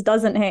protects us,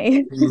 doesn't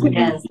he?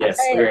 Yes. Yes.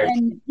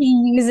 And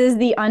he uses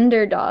the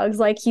underdogs.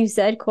 Like you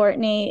said,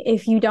 Courtney,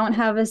 if you don't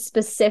have a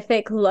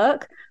specific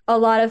look, a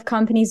lot of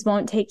companies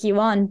won't take you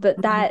on,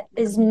 but that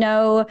is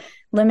no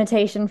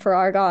limitation for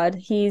our God.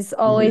 He's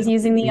always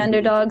using the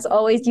underdogs,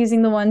 always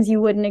using the ones you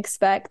wouldn't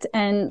expect.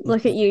 And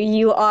look at you.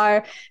 You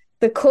are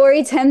the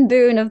Corey ten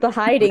Boom of the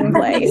hiding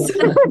place.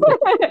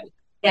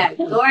 Yeah,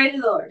 glory to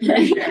the Lord,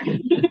 for sure.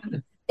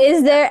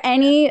 Is there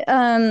any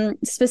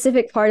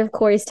specific part of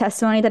Corey's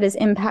testimony that has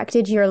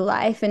impacted your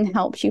life and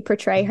helped you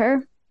portray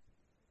her?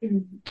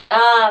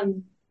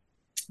 Well,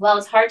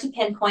 it's hard to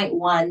pinpoint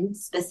one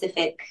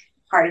specific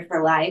part of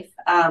her life.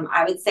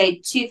 I would say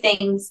 2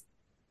 things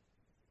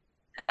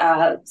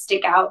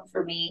stick out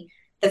for me.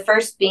 The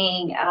first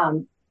being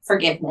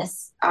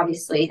forgiveness,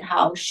 obviously,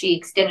 how she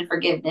extended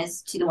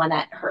forgiveness to the one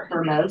that hurt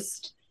her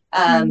most.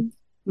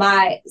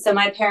 My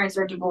parents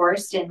were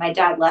divorced, and my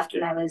dad left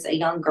when I was a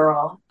young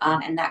girl,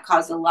 and that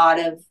caused a lot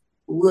of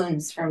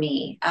wounds for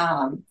me.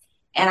 And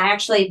I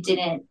actually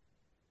didn't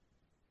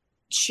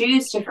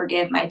choose to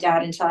forgive my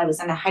dad until I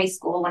was in high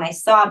school when I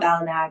saw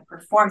Ballet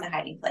perform The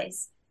Hiding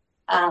Place.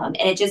 And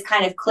it just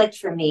kind of clicked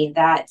for me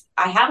that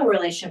I have a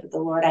relationship with the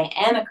Lord. I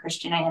am a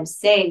Christian. I am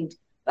saved,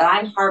 but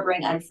I'm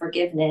harboring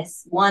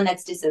unforgiveness. One,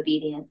 that's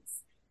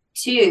disobedience.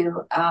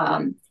 Two,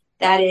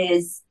 that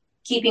is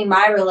keeping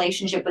my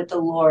relationship with the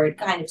Lord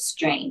kind of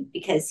strained,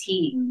 because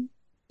he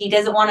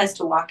doesn't want us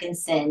to walk in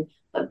sin,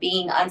 but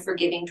being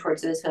unforgiving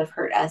towards those who have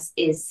hurt us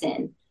is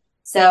sin.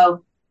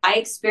 So I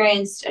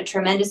experienced a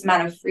tremendous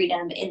amount of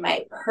freedom in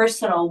my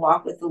personal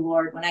walk with the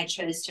Lord when I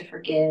chose to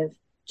forgive.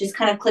 Just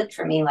kind of clicked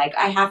for me, like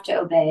I have to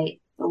obey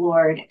the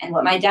Lord, and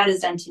what my dad has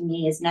done to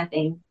me is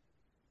nothing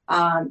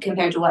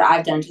compared to what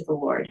I've done to the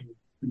Lord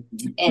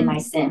in my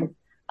sin.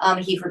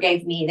 He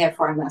forgave me,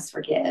 therefore I must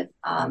forgive.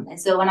 And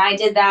so when I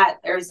did that,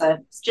 there's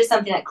just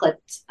something that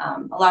clicked, a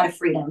lot of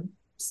freedom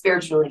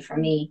spiritually for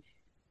me.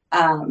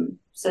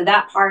 So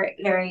that part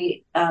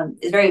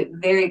is very,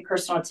 very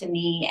personal to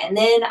me. And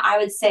then I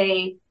would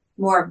say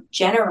more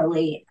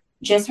generally,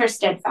 just her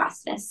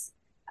steadfastness.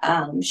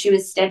 She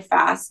was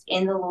steadfast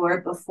in the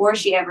Lord before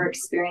she ever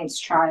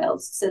experienced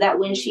trials, so that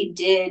when she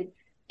did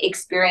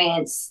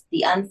experience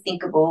the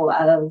unthinkable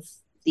of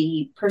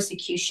the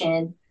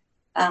persecution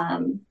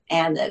and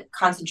the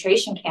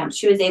concentration camps,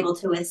 she was able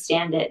to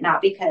withstand it,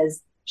 not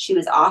because she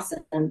was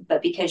awesome,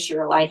 but because she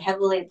relied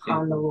heavily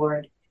upon the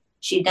Lord.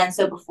 She'd done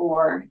so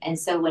before. And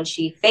so when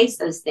she faced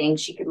those things,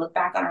 she could look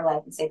back on her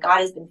life and say, God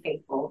has been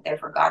faithful,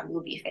 therefore God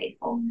will be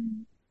faithful.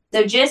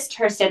 So just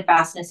her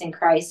steadfastness in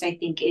Christ, I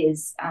think,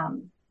 is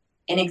an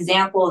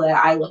example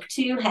that I look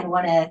to and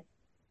want to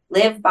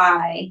live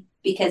by,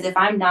 because if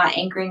I'm not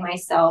anchoring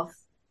myself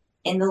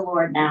in the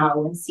Lord now,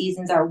 when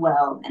seasons are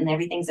well and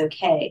everything's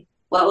okay,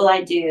 what will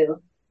I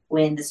do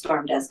when the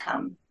storm does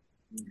come?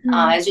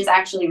 I was just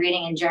actually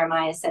reading in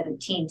Jeremiah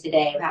 17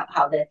 today about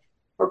how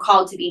we're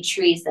called to be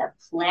trees that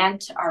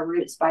plant our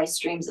roots by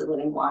streams of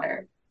living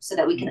water, so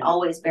that we can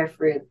always bear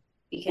fruit.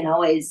 We can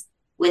always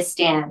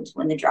withstand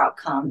when the drought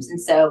comes.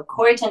 And so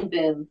Corrie ten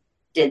Boom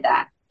did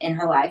that in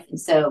her life. And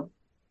so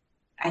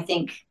I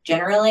think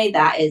generally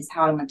that is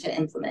how I want to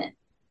implement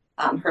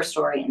her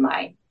story in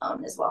my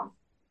own as well.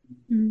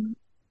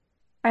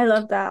 I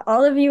love that.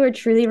 All of you are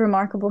truly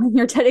remarkable in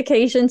your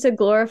dedication to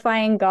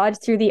glorifying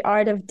God through the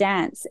art of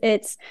dance.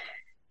 It's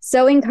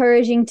so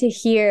encouraging to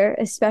hear,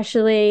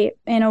 especially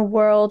in a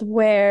world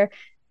where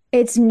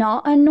it's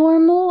not a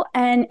normal,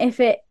 and if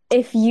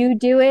you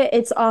do it,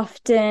 it's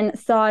often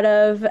thought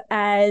of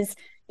as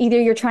either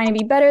you're trying to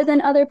be better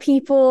than other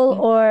people,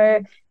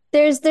 or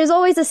there's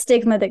always a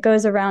stigma that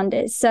goes around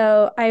it.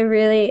 So I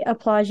really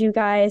applaud you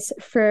guys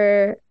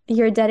for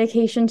your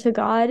dedication to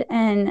God,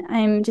 and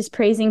I'm just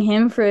praising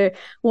him for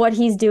what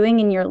he's doing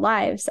in your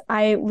lives.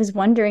 I was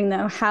wondering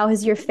though, how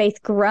has your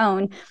faith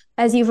grown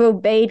as you've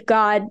obeyed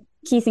God,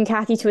 Keith and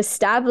Kathy, to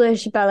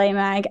establish Ballet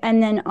Mag,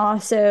 and then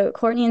also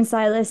Courtney and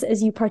Silas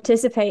as you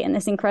participate in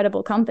this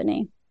incredible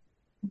company?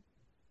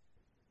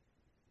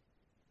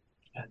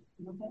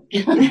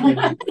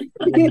 No,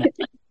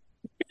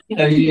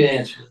 you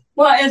answer.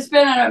 Well, it's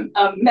been an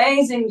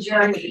amazing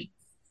journey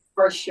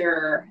for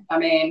sure. I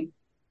mean,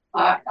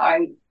 I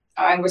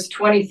was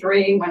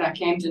 23 when I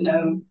came to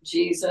know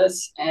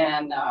Jesus,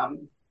 and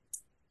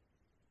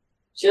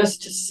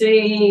just to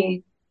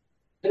see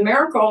the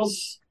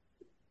miracles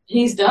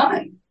he's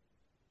done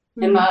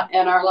in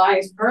our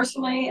lives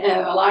personally,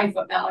 and the life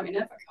of Ballet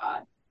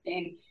Magnificat.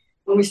 And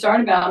when we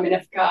started Ballet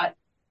Magnificat,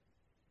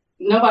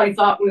 nobody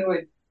thought we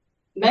would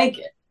make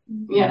it.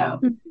 You know,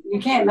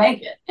 you can't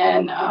make it.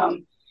 And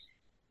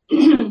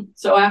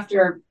so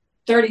after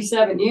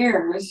 37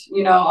 years,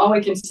 you know, all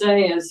we can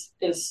say is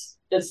it's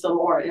the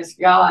Lord, it's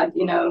God,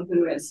 you know,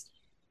 who has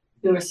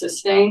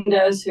sustained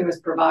us, who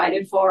has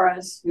provided for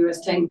us, who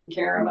has taken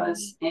care of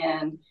us.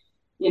 And,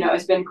 you know,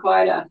 it's been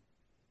quite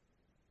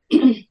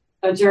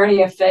a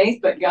journey of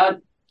faith, but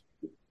God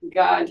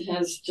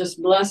has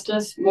just blessed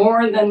us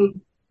more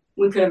than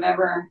we could have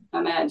ever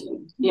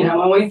imagined. You know,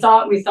 when we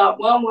thought,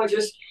 well, we'll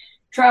just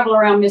travel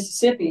around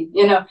Mississippi,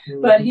 you know,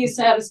 but he's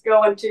had us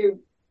going to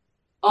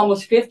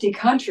almost 50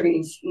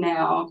 countries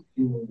now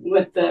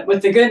with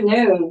the good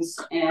news.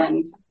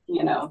 And,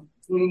 you know,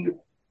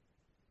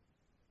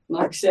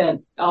 like I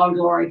said, all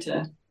glory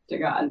to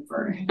God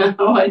for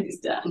what he's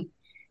done.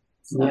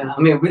 So. Yeah, I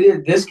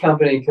mean, this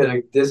company could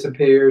have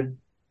disappeared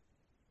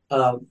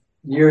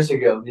years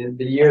ago.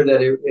 The year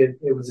that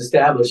it was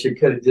established, it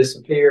could have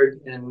disappeared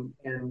and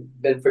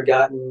been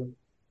forgotten.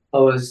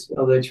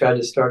 They tried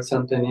to start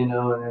something, you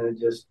know, and then it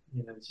just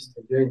didn't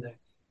do anything.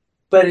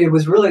 But it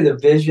was really the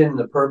vision,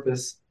 the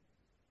purpose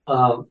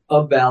of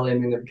Ballet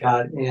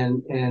Magnificat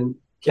and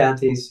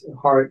Kathy's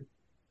heart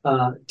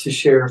to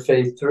share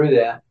faith through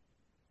that.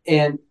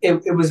 And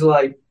it was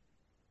like,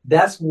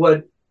 that's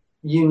what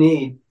you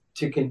need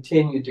to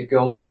continue to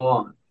go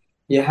on.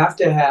 You have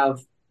to have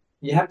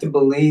You have to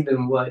believe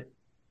in what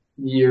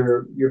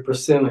you're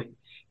pursuing.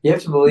 You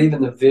have to believe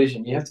in the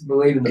vision. You have to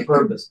believe in the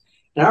purpose.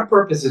 And our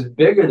purpose is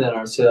bigger than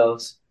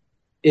ourselves.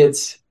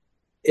 It's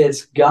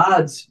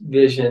God's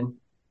vision,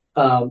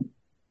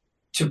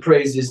 to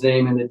praise his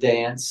name in the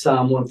dance,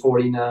 Psalm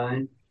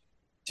 149,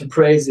 to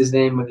praise his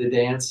name with the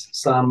dance,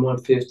 Psalm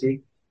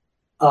 150.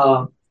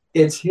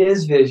 It's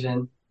his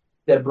vision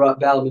that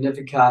brought Ballet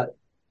Magnificat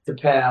to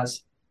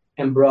pass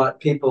and brought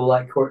people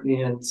like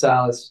Courtney and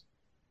Silas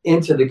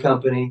into the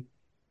company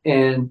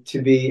and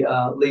to be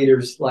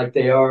leaders like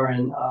they are,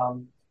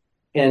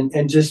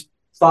 and just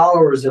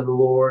followers of the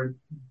Lord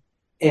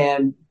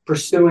and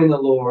pursuing the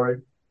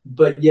Lord,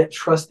 but yet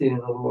trusting in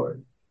the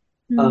Lord.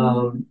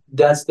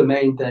 That's the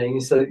main thing. He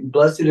said,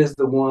 blessed is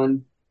the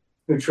one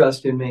who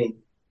trusts in me,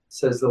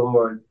 says the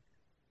Lord.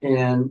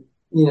 And,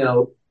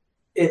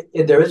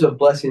 there is a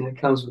blessing that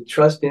comes with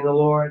trusting the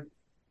Lord.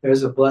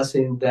 There's a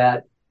blessing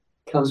that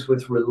comes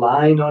with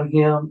relying on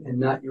him and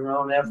not your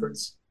own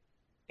efforts.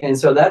 And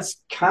so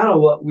that's kind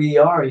of what we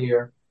are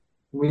here.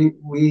 We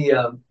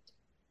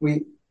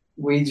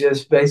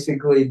just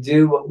basically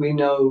do what we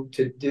know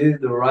to do,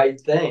 the right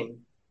thing,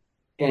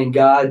 and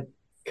God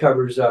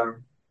covers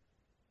our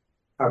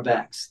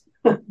backs.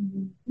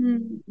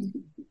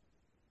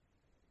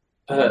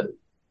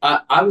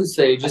 I would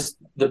say just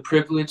the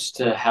privilege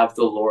to have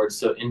the Lord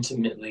so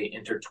intimately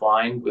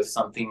intertwined with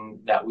something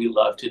that we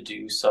love to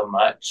do so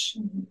much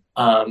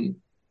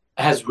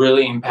has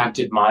really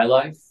impacted my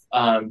life.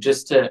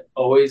 Just to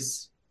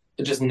always,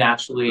 just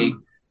naturally,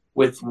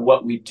 with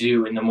what we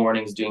do in the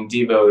mornings, doing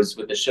devos,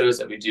 with the shows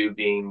that we do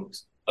being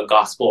a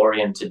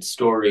gospel-oriented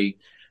story,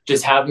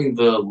 just having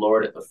the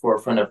Lord at the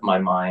forefront of my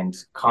mind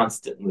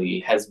constantly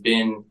has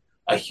been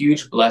a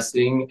huge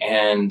blessing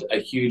and a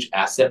huge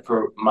asset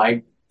for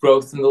my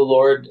growth in the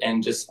Lord.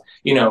 And just,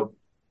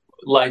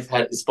 life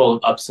is full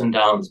of ups and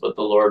downs, but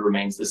the Lord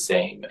remains the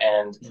same.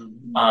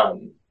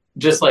 And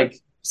just like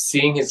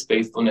seeing his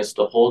faithfulness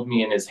to hold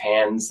me in his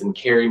hands and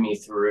carry me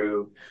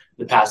through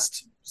the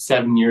past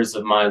 7 years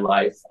of my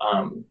life,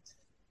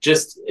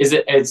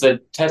 it's a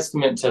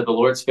testament to the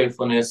Lord's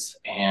faithfulness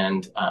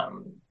and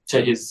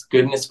to his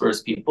goodness for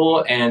his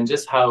people, and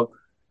just how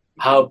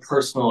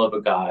personal of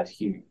a God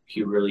he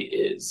really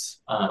is.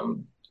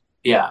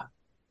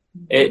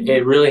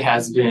 It really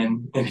has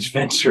been an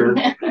adventure.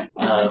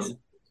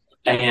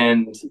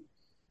 And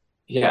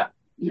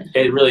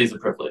it really is a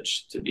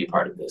privilege to be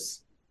part of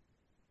this.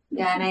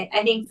 Yeah, and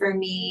I think for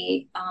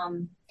me,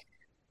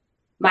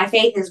 my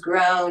faith has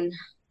grown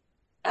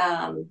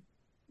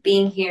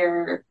being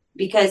here,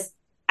 because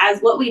as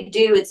what we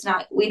do,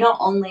 we don't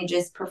only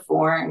just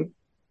perform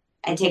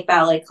and take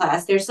ballet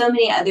class. There's so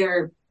many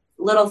other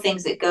little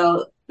things that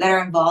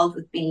are involved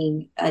with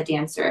being a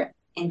dancer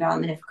in Ballet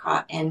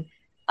Magnificat, and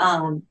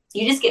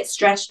you just get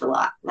stretched a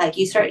lot. Like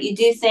you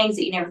do things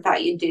that you never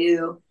thought you'd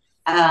do.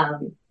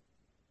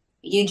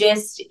 You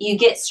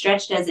get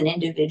stretched as an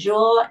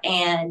individual,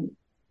 and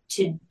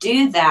to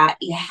do that,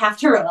 you have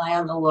to rely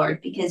on the Lord,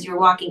 because you're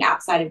walking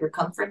outside of your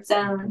comfort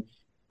zone.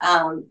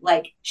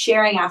 Like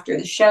sharing after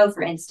the show,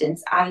 for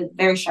instance, I was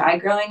very shy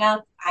growing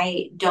up.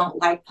 I don't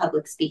like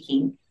public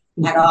speaking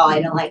at all.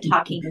 I don't like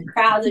talking in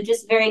crowds. I'm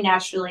just very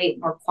naturally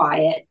more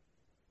quiet.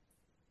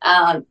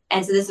 And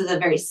so this was a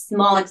very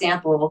small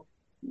example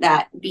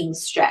that being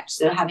stretched.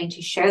 So having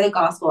to share the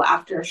gospel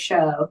after a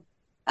show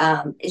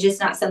is just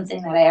not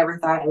something that I ever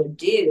thought I would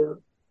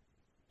do.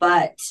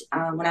 But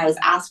when I was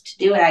asked to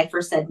do it, I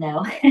first said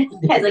no. I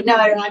was like, no,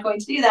 I'm not going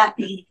to do that.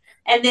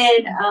 And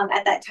then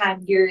at that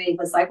time, Yuri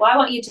was like, well, I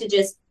want you to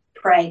just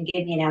pray and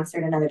give me an answer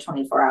in another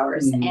 24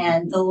 hours.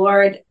 And the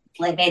Lord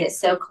made it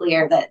so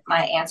clear that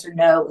my answer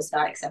no was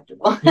not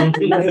acceptable. And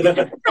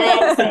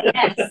I said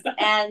yes.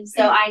 And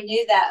so I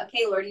knew that,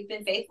 okay, Lord, you've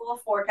been faithful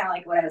before, kind of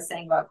like what I was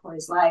saying about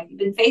Corey's life. You've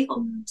been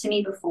faithful to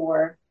me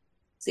before,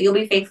 so you'll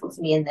be faithful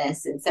to me in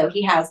this. And so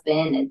he has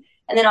been.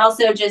 And then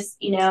also just,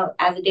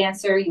 as a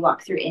dancer, you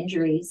walk through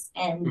injuries,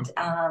 and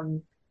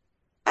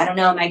I don't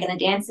know, am I going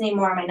to dance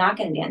anymore? Am I not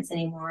going to dance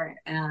anymore?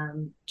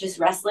 Just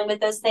wrestling with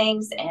those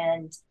things.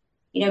 And,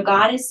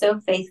 God is so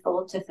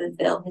faithful to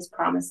fulfill his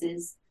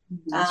promises.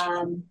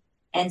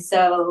 And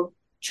so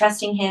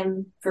trusting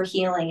him for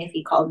healing if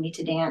he called me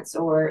to dance,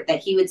 or that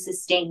he would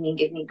sustain me and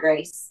give me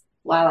grace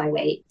while I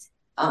wait.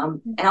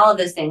 And all of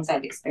those things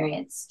I've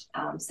experienced.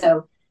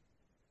 So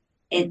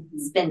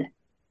it's been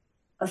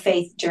a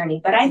faith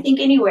journey. But I think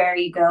anywhere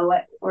you go,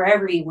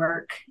 wherever you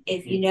work,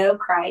 if you know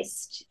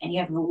Christ and you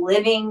have a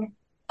living,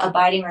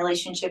 abiding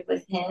relationship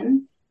with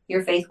him,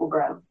 your faith will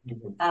grow.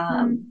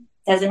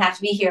 Doesn't have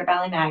to be here at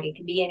Ballet Mag. It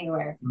can be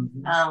anywhere.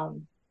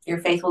 Your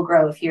faith will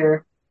grow if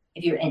you're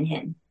in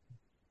him.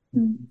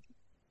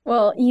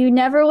 Well, you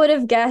never would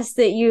have guessed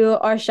that you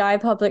are shy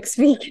public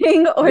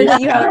speaking, or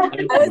that you have.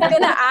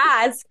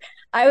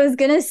 I was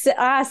gonna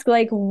ask,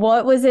 like,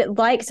 what was it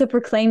like to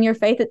proclaim your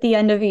faith at the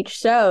end of each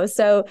show?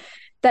 So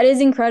that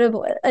is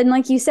incredible. And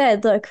like you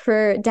said, look,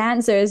 for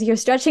dancers, you're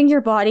stretching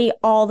your body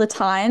all the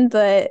time,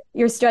 but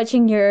you're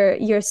stretching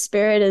your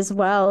spirit as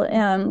well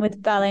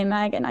with Ballet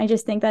Mag. And I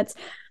just think that's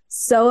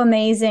so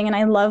amazing. And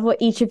I love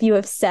what each of you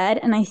have said.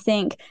 And I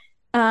think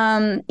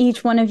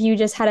each one of you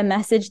just had a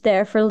message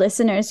there for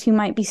listeners who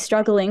might be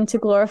struggling to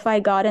glorify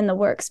God in the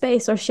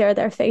workspace or share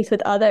their faith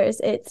with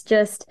others. It's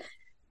just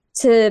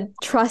to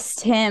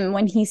trust him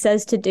when he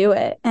says to do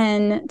it,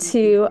 and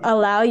to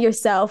allow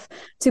yourself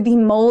to be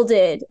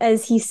molded.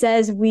 As he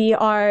says, we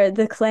are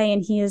the clay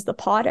and he is the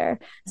potter.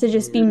 So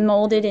just be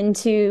molded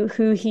into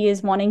who he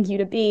is wanting you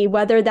to be,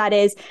 whether that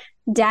is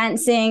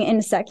dancing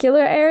in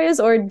secular areas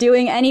or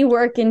doing any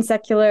work in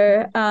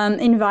secular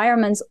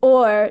environments,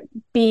 or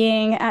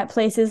being at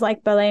places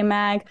like Ballet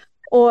Mag,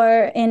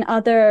 or in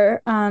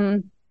other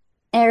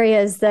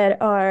areas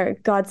that are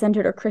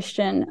God-centered or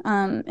Christian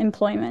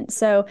employment.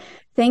 So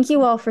thank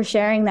you all for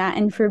sharing that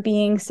and for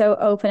being so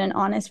open and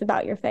honest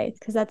about your faith,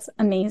 because that's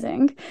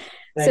amazing.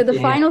 So the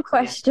final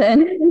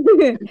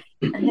question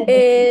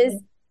is,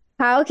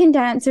 how can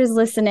dancers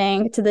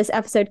listening to this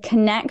episode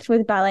connect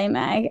with Ballet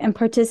Mag and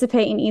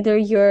participate in either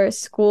your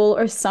school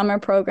or summer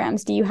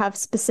programs? Do you have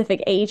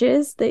specific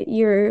ages that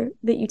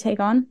you take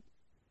on?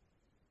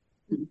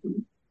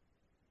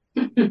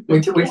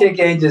 We take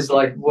ages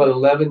like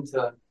 11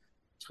 to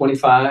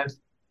 25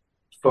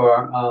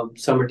 for our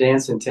summer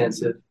dance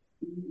intensive,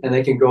 and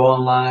they can go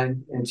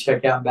online and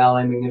check out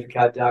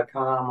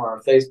balletmagnificat.com or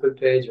our Facebook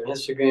page or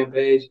Instagram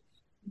page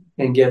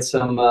and get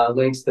some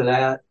links to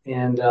that.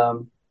 And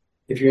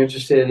if you're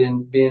interested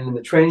in being in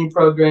the training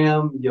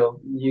program,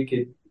 you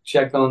could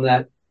click on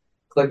that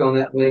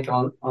link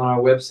on our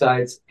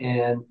websites,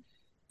 and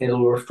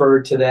it'll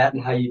refer to that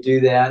and how you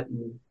do that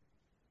and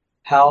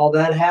how all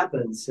that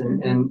happens.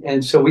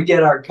 And so we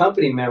get our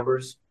company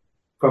members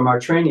from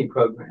our training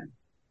program.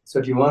 So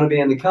if you want to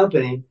be in the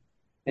company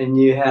and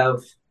you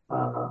have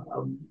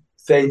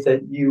faith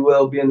that you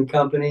will be in the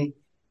company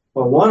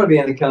or want to be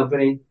in the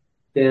company,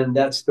 then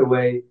that's the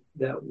way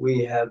that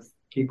we have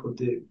people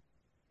do.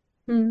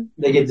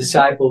 They get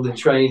discipled and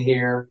trained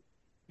here,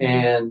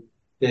 and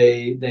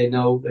they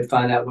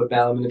find out what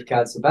Ballet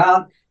Magnificat's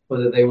about,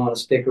 whether they want to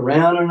stick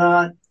around or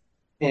not,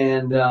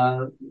 and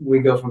we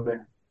go from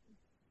there.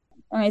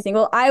 Amazing.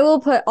 Well, I will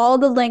put all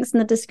the links in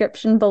the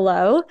description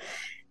below.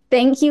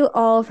 Thank you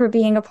all for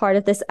being a part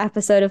of this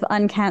episode of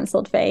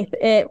Uncancelled Faith.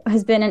 It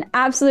has been an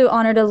absolute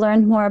honor to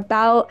learn more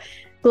about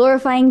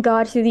glorifying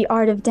God through the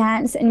art of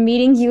dance, and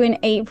meeting you in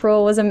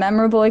April was a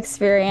memorable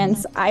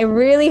experience. I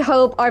really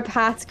hope our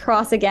paths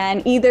cross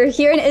again, either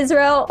here in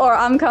Israel or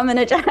I'm coming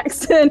to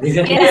Jackson,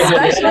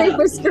 especially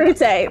for Screw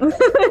Tape.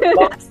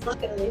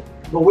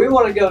 But we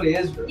want to go to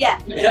Israel. Yeah.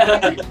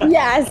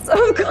 Yes,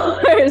 of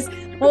course.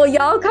 Well,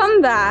 y'all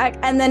come back,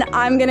 and then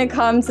I'm going to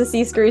come to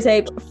see Screw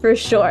Tape for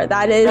sure.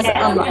 That is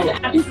a must.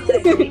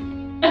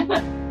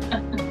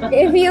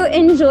 If you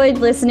enjoyed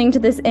listening to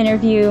this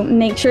interview,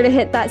 make sure to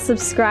hit that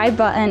subscribe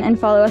button and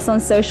follow us on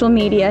social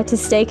media to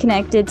stay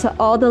connected to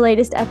all the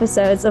latest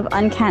episodes of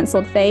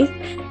Uncancelled Faith.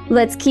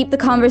 Let's keep the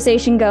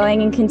conversation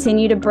going and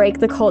continue to break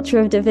the culture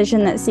of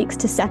division that seeks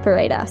to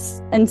separate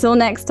us. Until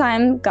next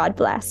time, God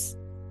bless.